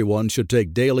 Everyone should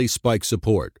take daily spike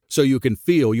support so you can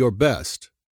feel your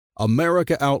best.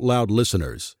 America Out Loud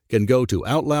listeners can go to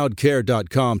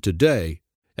OutLoudCare.com today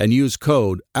and use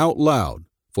code OUTLOUD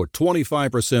for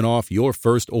 25% off your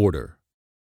first order.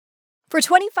 For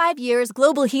 25 years,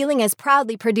 Global Healing has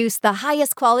proudly produced the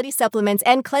highest quality supplements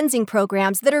and cleansing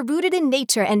programs that are rooted in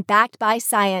nature and backed by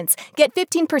science. Get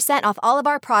 15% off all of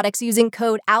our products using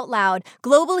code OUTLOUD.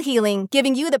 Global Healing,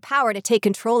 giving you the power to take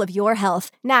control of your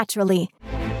health naturally.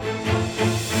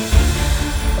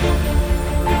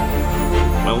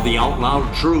 Well, the Out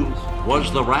Loud truth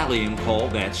was the rallying call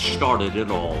that started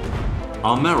it all.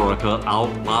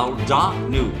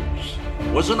 AmericaOutloud.news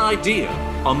was an idea,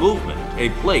 a movement, a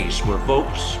place where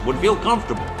folks would feel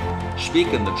comfortable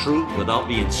speaking the truth without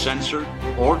being censored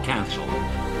or canceled.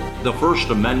 The First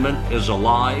Amendment is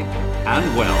alive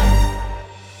and well.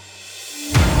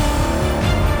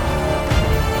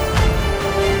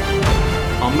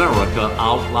 America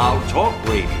Out Loud Talk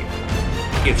Radio.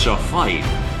 It's a fight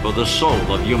for the soul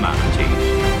of humanity.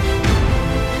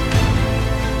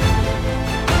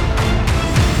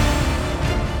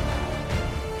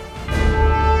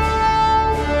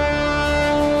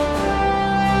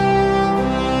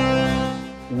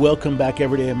 Welcome back,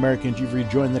 everyday Americans. You've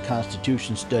rejoined the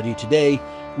Constitution study. Today,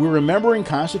 we're remembering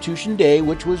Constitution Day,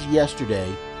 which was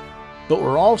yesterday, but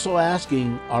we're also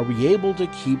asking, are we able to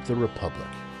keep the Republic?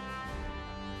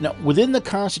 Now, within the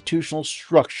constitutional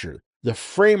structure, the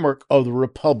framework of the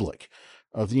Republic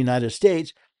of the United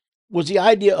States was the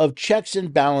idea of checks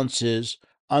and balances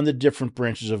on the different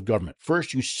branches of government.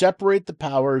 First, you separate the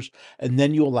powers, and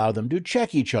then you allow them to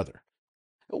check each other.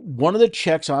 One of the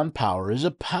checks on power is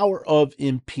a power of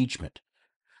impeachment,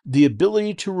 the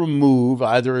ability to remove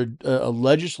either a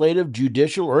legislative,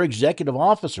 judicial, or executive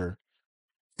officer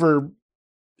for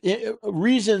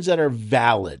reasons that are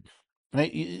valid.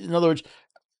 Right? In other words,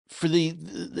 for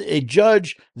a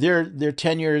judge, their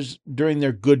tenures during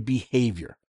their good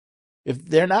behavior. If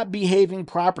they're not behaving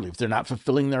properly, if they're not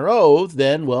fulfilling their oath,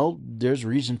 then, well, there's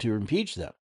reason to impeach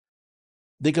them.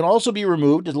 They can also be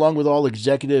removed, along with all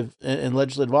executive and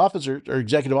legislative officers or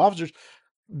executive officers,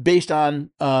 based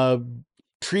on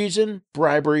treason,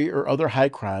 bribery, or other high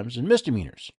crimes and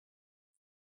misdemeanors.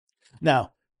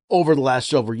 Now, over the last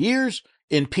several years,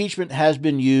 impeachment has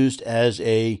been used as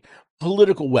a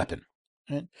political weapon.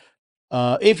 Right?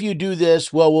 If you do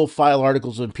this, well, we'll file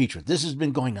articles of impeachment. This has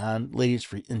been going on, ladies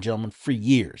and gentlemen, for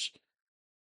years.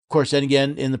 Of course, then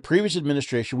again, in the previous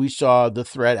administration, we saw the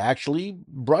threat actually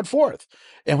brought forth.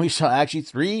 And we saw actually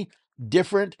 3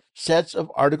 different sets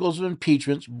of articles of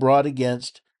impeachment brought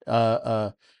against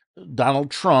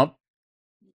Donald Trump.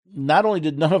 Not only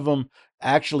did none of them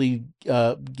actually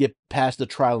get past the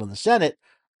trial in the Senate,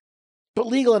 but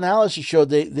legal analysis showed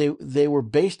they were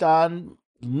based on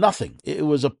nothing. It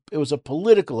was a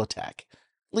political attack,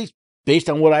 at least based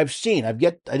on what I've seen. I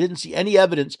didn't see any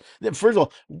evidence that, first of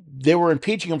all, they were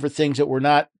impeaching him for things that were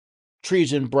not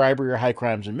treason, bribery, or high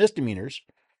crimes and misdemeanors.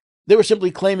 They were simply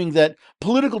claiming that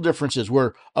political differences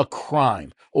were a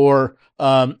crime, or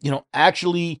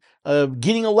actually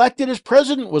getting elected as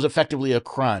president was effectively a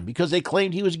crime, because they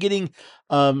claimed he was getting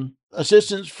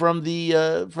assistance from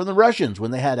the Russians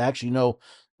when they had actually no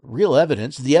real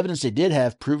evidence. The evidence they did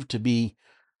have proved to be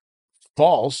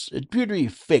false. It appeared to be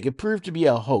fake. It proved to be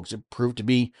a hoax. It proved to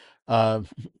be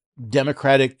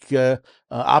Democratic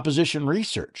opposition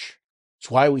research. It's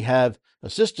why we have a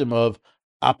system of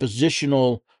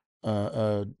oppositional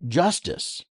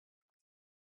justice.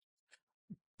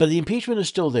 But the impeachment is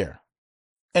still there.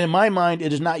 And in my mind,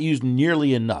 it is not used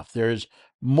nearly enough. There is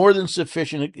more than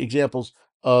sufficient examples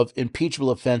of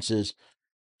impeachable offenses.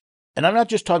 And I'm not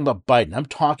just talking about Biden. I'm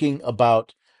talking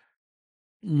about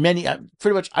many.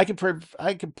 Pretty much, I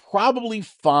could probably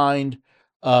find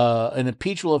an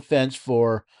impeachable offense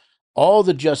for all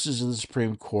the justices of the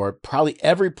Supreme Court, probably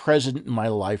every president in my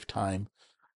lifetime.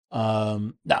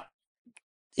 Now,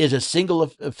 is a single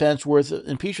offense worth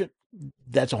impeachment?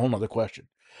 That's a whole other question.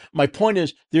 My point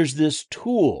is, there's this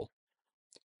tool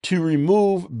to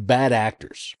remove bad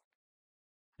actors.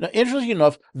 Now, interestingly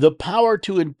enough, the power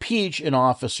to impeach an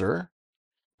officer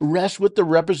rests with the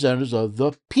representatives of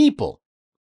the people.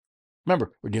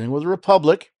 Remember, we're dealing with a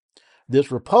republic.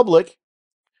 This republic,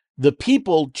 the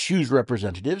people choose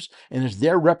representatives, and it's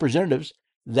their representatives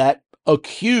that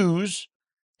accuse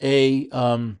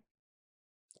an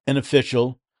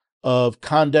official of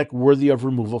conduct worthy of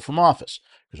removal from office.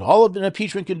 Because all of an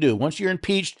impeachment can do, once you're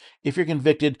impeached, if you're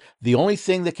convicted, the only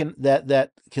thing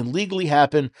that can legally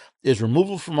happen is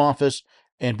removal from office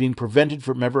and being prevented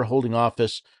from ever holding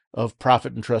office of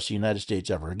profit and trust in the United States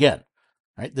ever again.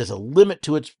 Right? There's a limit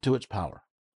to its power.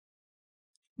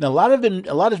 Now, a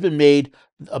lot has been made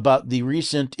about the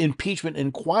recent impeachment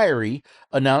inquiry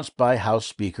announced by House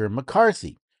Speaker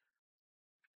McCarthy.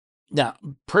 Now,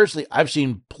 personally, I've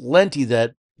seen plenty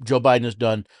that Joe Biden has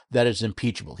done that is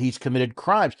impeachable. He's committed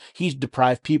crimes. He's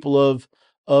deprived people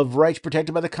of rights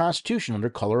protected by the Constitution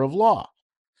under color of law.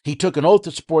 He took an oath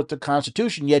to support the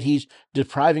Constitution, yet he's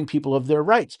depriving people of their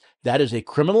rights. That is a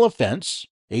criminal offense,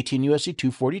 18 U.S.C.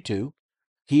 242.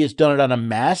 He has done it on a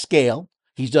mass scale.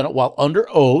 He's done it while under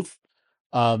oath.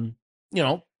 Voila,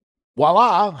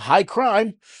 high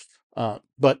crime.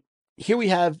 But here we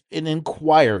have an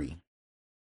inquiry.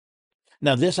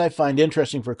 Now, this I find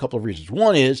interesting for a couple of reasons.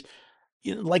 One is,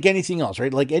 like anything else,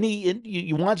 right?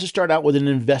 You want to start out with an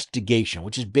investigation,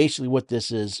 which is basically what this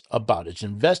is about. It's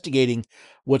investigating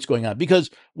what's going on.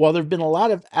 Because while there have been a lot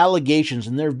of allegations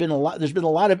and there's been a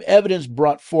lot of evidence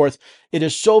brought forth, it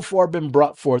has so far been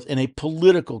brought forth in a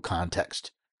political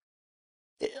context.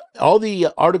 All the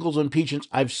articles of impeachment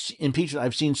I've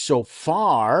seen so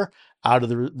far out of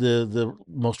the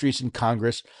most recent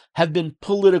Congress have been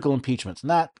political impeachments,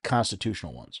 not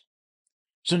constitutional ones.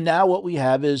 So now what we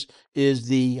have is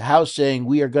the House saying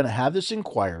we are going to have this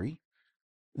inquiry.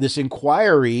 This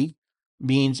inquiry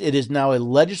means it is now a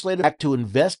legislative act to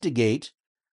investigate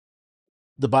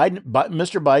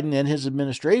Mr. Biden and his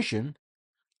administration,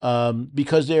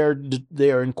 because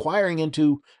they are inquiring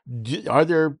into, are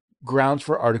there grounds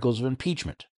for articles of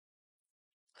impeachment?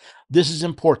 This is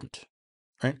important.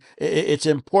 Right? It's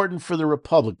important for the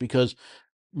republic because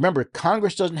remember,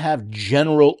 Congress doesn't have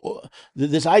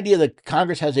this idea that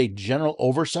Congress has a general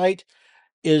oversight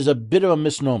is a bit of a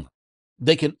misnomer.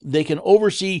 They can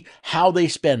oversee how they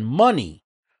spend money,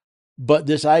 but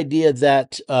this idea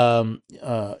that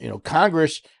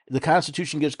Congress, the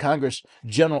Constitution gives Congress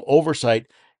general oversight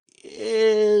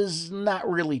is not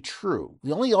really true.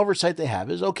 The only oversight they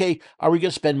have is, okay, are we going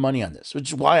to spend money on this? Which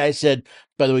is why I said,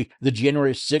 by the way, the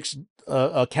January 6th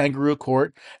kangaroo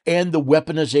court and the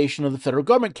weaponization of the federal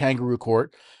government kangaroo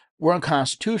court were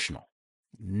unconstitutional.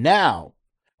 Now,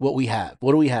 what do we have?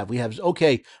 We have,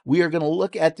 okay, we are going to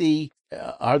look at is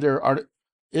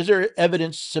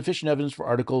there sufficient evidence for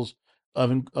articles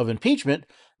of impeachment?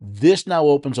 This now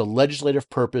opens a legislative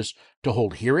purpose to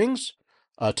hold hearings,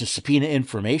 to subpoena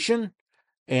information,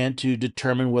 and to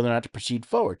determine whether or not to proceed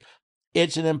forward.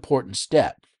 It's an important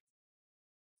step.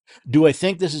 Do I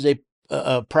think this is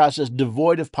a process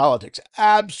devoid of politics?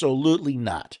 Absolutely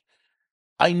not.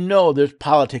 I know there's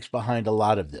politics behind a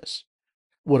lot of this.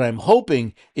 What I'm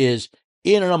hoping is,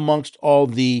 in and amongst all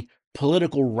the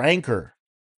political rancor,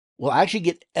 we'll actually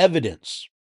get evidence.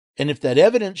 And if that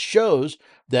evidence shows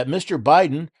that Mr.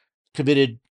 Biden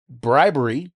committed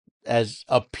bribery, as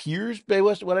appears by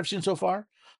what I've seen so far,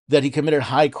 that he committed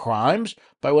high crimes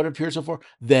by what appears so far,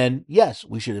 then yes,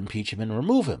 we should impeach him and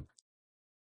remove him.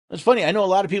 It's funny. I know a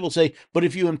lot of people say, but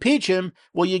if you impeach him,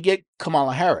 well, you get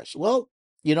Kamala Harris. Well,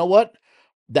 you know what?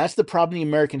 That's the problem the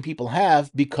American people have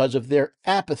because of their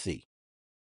apathy.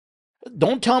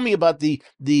 Don't tell me about the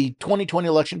 2020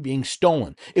 election being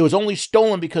stolen. It was only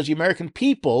stolen because the American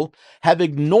people have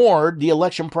ignored the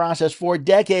election process for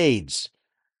decades.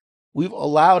 We've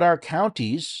allowed our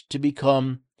counties to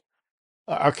become,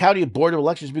 our county board of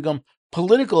elections to become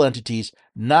political entities,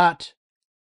 not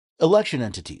election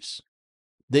entities.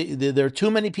 There are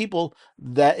too many people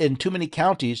that in too many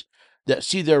counties that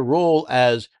see their role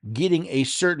as getting a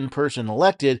certain person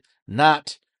elected,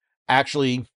 not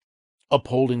actually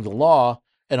upholding the law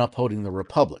and upholding the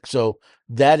republic. So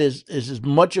that is as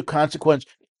much a consequence.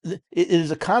 It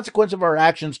is a consequence of our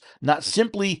actions, not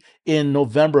simply in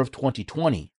November of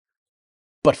 2020,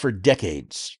 but for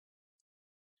decades.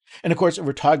 And of course, if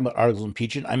we're talking about articles of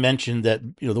impeachment, I mentioned that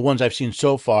the ones I've seen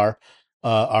so far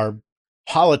are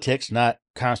politics, not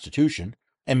Constitution,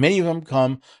 and many of them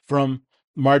come from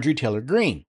Marjorie Taylor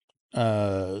Greene.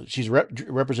 She's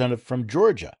representative from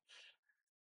Georgia.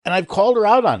 And I've called her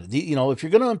out on it. If you're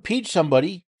going to impeach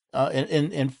somebody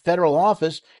in federal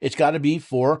office, it's got to be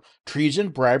for treason,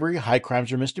 bribery, high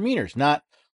crimes, or misdemeanors. Not,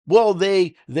 well,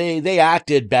 they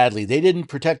acted badly. They didn't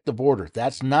protect the border.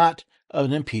 That's not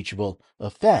an impeachable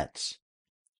offense.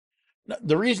 Now,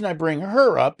 the reason I bring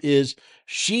her up is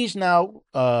she's now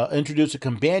introduced a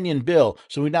companion bill.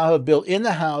 So we now have a bill in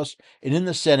the House and in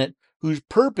the Senate whose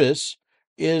purpose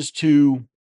is to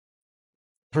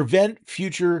prevent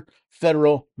future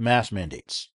federal mask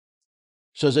mandates.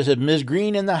 So as I said, Ms.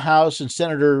 Greene in the House and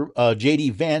Senator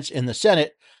J.D. Vance in the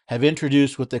Senate have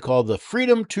introduced what they call the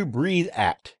Freedom to Breathe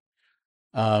Act,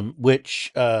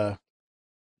 which,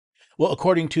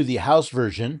 according to the House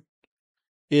version,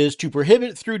 is to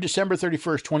prohibit through December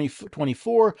 31st,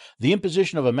 2024, the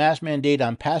imposition of a mask mandate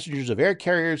on passengers of air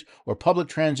carriers or public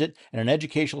transit and in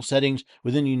educational settings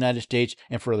within the United States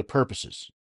and for other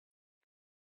purposes.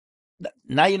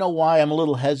 Now you know why I'm a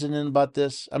little hesitant about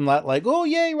this. I'm not like, oh,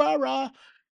 yay, rah, rah.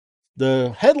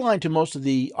 The headline to most of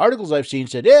the articles I've seen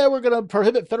said, yeah, we're going to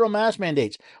prohibit federal mask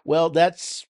mandates. Well,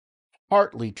 that's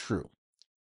partly true.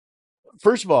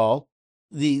 First of all,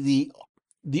 the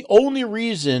only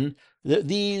reason that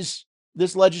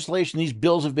this legislation, these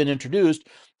bills have been introduced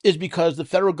is because the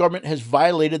federal government has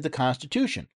violated the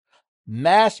Constitution.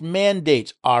 Mask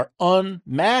mandates are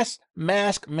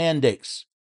mask mandates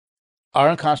are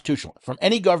unconstitutional from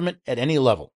any government at any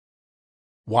level.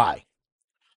 Why?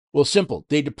 Well, simple.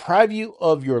 They deprive you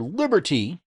of your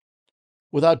liberty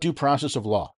without due process of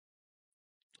law.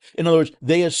 In other words,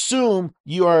 they assume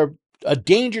you are a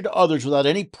danger to others without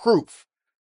any proof.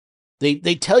 They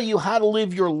tell you how to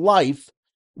live your life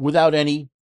without any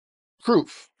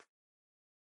proof.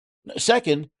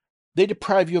 Second, they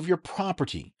deprive you of your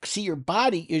property. See, your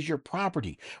body is your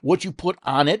property. What you put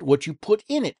on it, what you put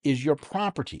in it is your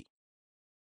property.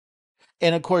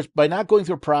 And of course, by not going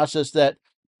through a process that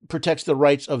protects the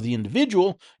rights of the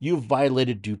individual, you've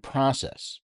violated due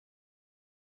process.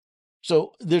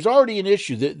 So there's already an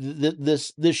issue.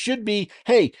 This should be,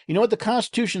 hey, you know what the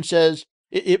Constitution says?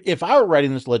 If I were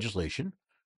writing this legislation,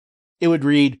 it would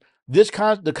read,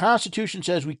 the Constitution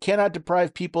says we cannot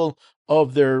deprive people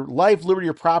of their life, liberty,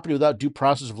 or property without due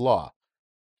process of law.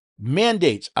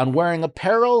 mandates on wearing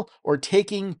apparel or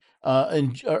taking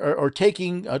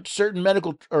taking a certain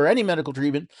medical or any medical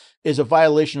treatment is a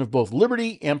violation of both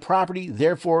liberty and property.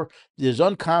 Therefore, it is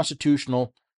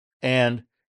unconstitutional and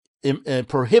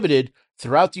prohibited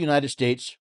throughout the United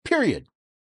States, period.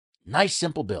 Nice,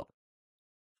 simple bill.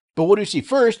 But what do you see?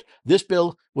 First, this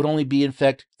bill would only be in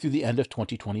effect through the end of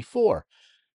 2024.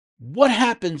 What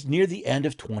happens near the end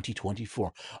of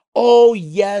 2024? Oh,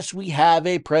 yes, we have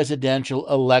a presidential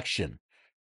election.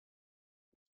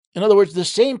 In other words, the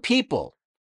same people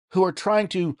who are trying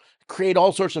to create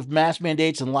all sorts of mass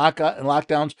mandates and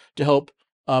lockdowns to help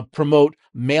promote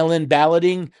mail-in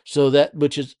balloting, so that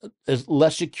which is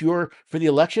less secure for the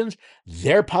elections,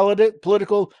 they're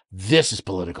political. This is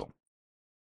political.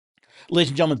 Ladies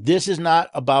and gentlemen, this is not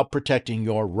about protecting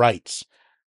your rights.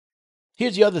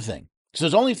 Here's the other thing. So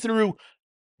it's only through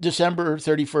December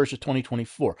 31st of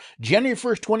 2024. January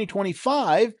 1st,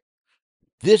 2025,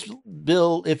 this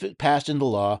bill, if it passed into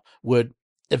law, would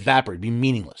evaporate, be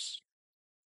meaningless.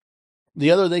 The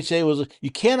other they say was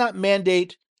you cannot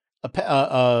mandate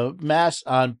a mask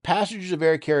on passengers of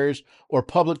air carriers or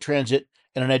public transit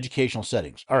in an educational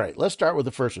settings. All right, let's start with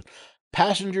the first one.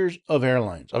 Passengers of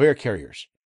air carriers.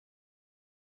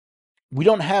 We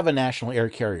don't have a national air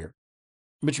carrier,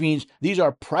 which means these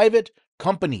are private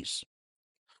companies.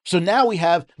 So now we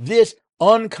have this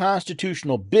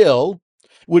unconstitutional bill,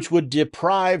 which would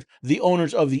deprive the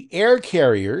owners of the air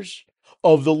carriers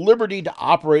of the liberty to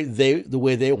operate the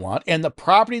way they want and the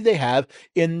property they have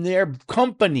in their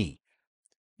company.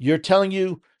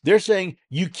 They're saying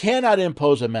you cannot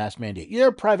impose a mask mandate. You're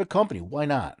a private company. Why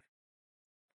not?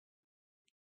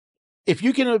 If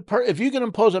you can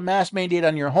impose a mask mandate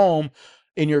on your home,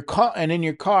 in your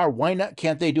car, why not?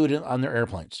 Can't they do it on their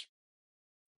airplanes?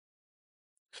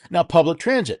 Now, public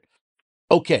transit.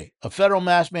 Okay, a federal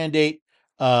mask mandate,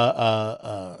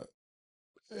 a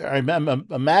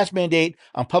mask mandate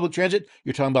on public transit.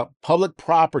 You're talking about public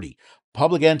property,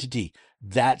 public entity.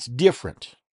 That's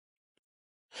different.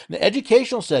 Now,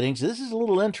 educational settings. This is a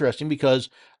little interesting because,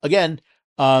 again,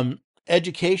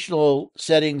 educational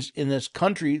settings in this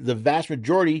country, the vast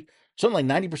majority, something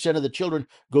like 90% of the children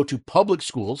go to public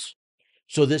schools.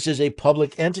 So this is a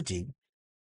public entity.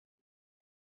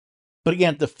 But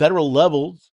again, at the federal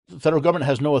level, the federal government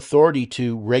has no authority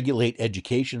to regulate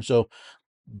education. So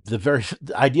the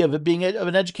idea of it being of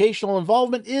an educational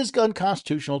involvement is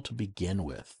unconstitutional to begin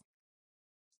with.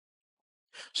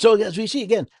 So as we see,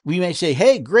 again, we may say,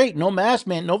 hey, great, no mask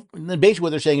mandate. No, and then basically what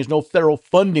they're saying is no federal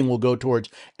funding will go towards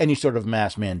any sort of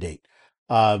mask mandate.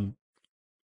 All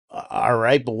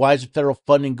right, but why is the federal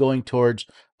funding going towards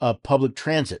public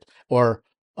transit or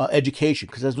education?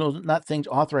 Because those are not things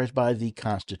authorized by the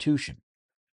Constitution.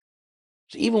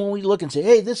 So even when we look and say,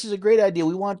 hey, this is a great idea,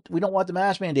 we don't want the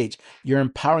mask mandates, you're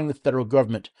empowering the federal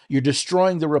government. You're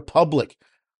destroying the republic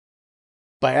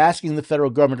by asking the federal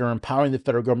government or empowering the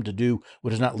federal government to do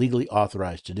what is not legally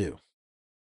authorized to do.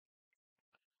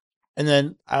 And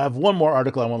then I have one more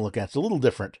article I want to look at. It's a little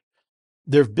different.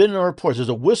 There have been reports. There's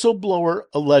a whistleblower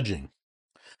alleging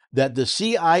that the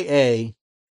CIA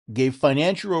gave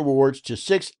financial rewards to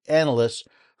 6 analysts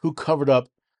who covered up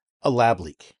a lab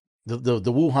leak, the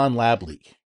Wuhan lab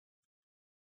leak.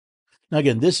 Now,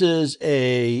 again, this is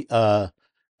an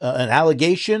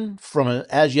allegation from an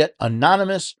as yet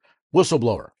anonymous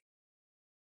whistleblower,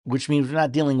 which means we're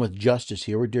not dealing with justice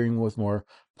here. We're dealing with more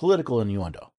political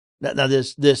innuendo. Now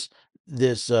this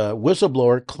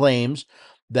whistleblower claims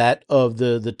that of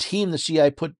the team the CIA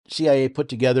put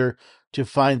together to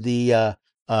find the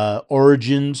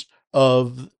origins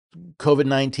of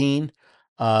COVID-19,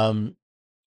 and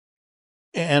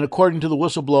according to the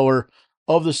whistleblower,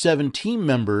 of the 7 team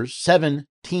members,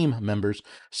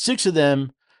 6 of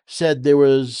them said there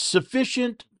was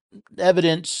sufficient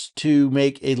evidence to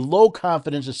make a low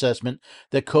confidence assessment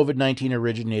that COVID-19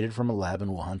 originated from a lab in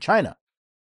Wuhan, China.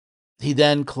 He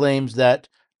then claims that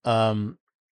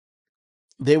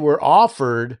they were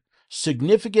offered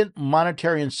significant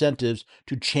monetary incentives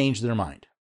to change their mind.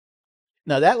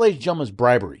 Now, that, ladies and gentlemen, is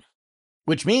bribery,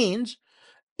 which means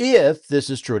if this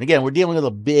is true, and again, we're dealing with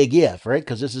a big if, right?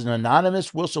 Because this is an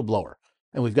anonymous whistleblower,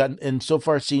 and we've gotten, and so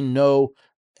far, seen no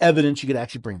evidence you could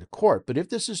actually bring to court. But if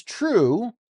this is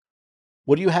true,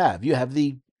 what do you have? You have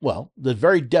the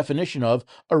very definition of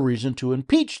a reason to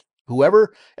impeach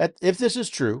whoever, if this is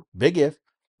true, big if,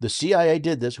 the CIA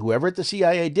did this, whoever at the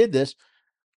CIA did this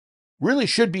really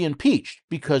should be impeached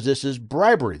because this is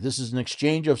bribery. This is an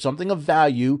exchange of something of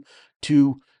value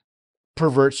to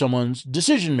pervert someone's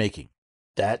decision-making.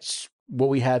 That's what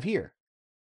we have here.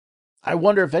 I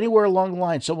wonder if anywhere along the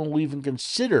line someone will even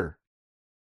consider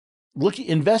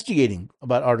investigating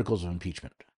about articles of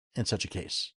impeachment in such a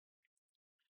case.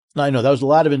 Now, I know that was a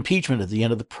lot of impeachment at the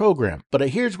end of the program, but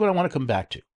here's what I want to come back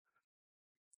to.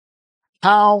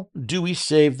 How do we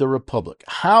save the republic?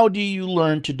 How do you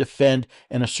learn to defend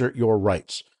and assert your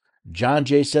rights? John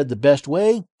Jay said the best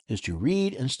way is to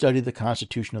read and study the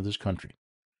Constitution of this country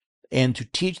and to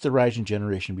teach the rising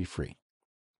generation to be free.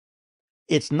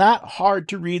 It's not hard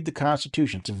to read the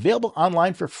Constitution. It's available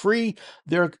online for free.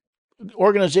 There are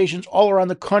organizations all around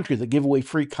the country that give away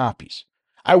free copies.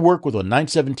 I work with a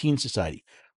 917 Society.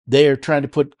 They are trying to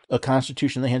put a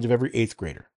Constitution in the hands of every 8th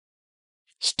grader.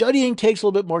 Studying takes a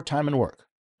little bit more time and work.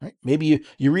 Right? Maybe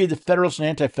you read the Federalist and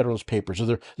Anti-Federalist papers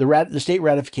or the state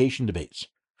ratification debates.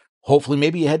 Hopefully,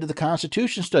 maybe you head to the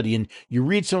Constitution study and you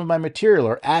read some of my material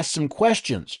or ask some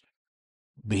questions.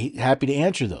 Be happy to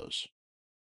answer those.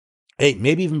 Hey,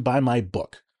 maybe even buy my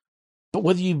book. But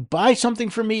whether you buy something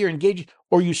from me or engage,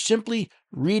 or you simply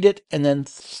read it and then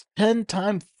spend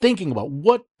time thinking about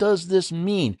what does this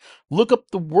mean, look up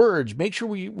the words, make sure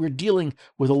we're dealing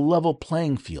with a level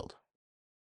playing field.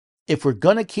 If we're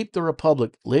going to keep the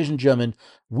republic, ladies and gentlemen,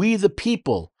 we the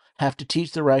people have to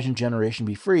teach the rising generation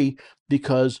to be free,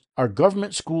 because our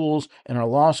government schools and our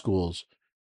law schools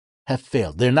have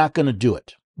failed. They're not going to do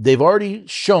it. They've already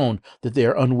shown that they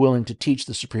are unwilling to teach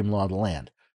the supreme law of the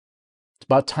land. It's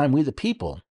about time we the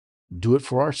people do it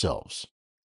for ourselves.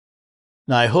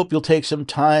 Now, I hope you'll take some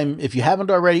time, if you haven't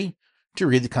already, to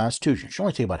read the Constitution. It should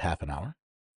only take about half an hour.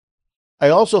 I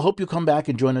also hope you'll come back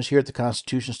and join us here at the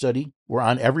Constitution Study. We're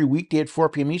on every weekday at 4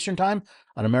 p.m. Eastern Time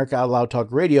on America Out Loud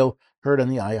Talk Radio, heard on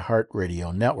the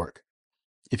iHeartRadio network.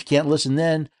 If you can't listen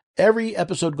then, every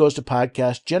episode goes to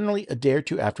podcast generally a day or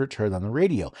two after it's heard on the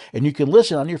radio, and you can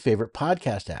listen on your favorite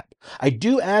podcast app. I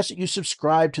do ask that you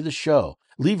subscribe to the show.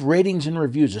 Leave ratings and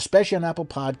reviews, especially on Apple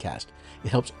Podcast. It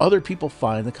helps other people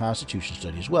find the Constitution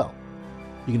Study as well.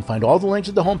 You can find all the links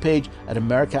at the homepage at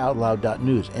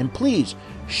americaoutloud.news. And please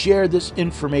share this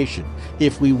information.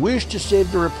 If we wish to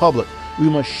save the republic, we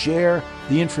must share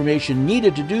the information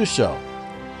needed to do so.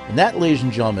 And that, ladies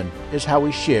and gentlemen, is how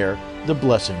we share the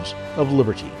blessings of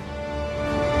liberty.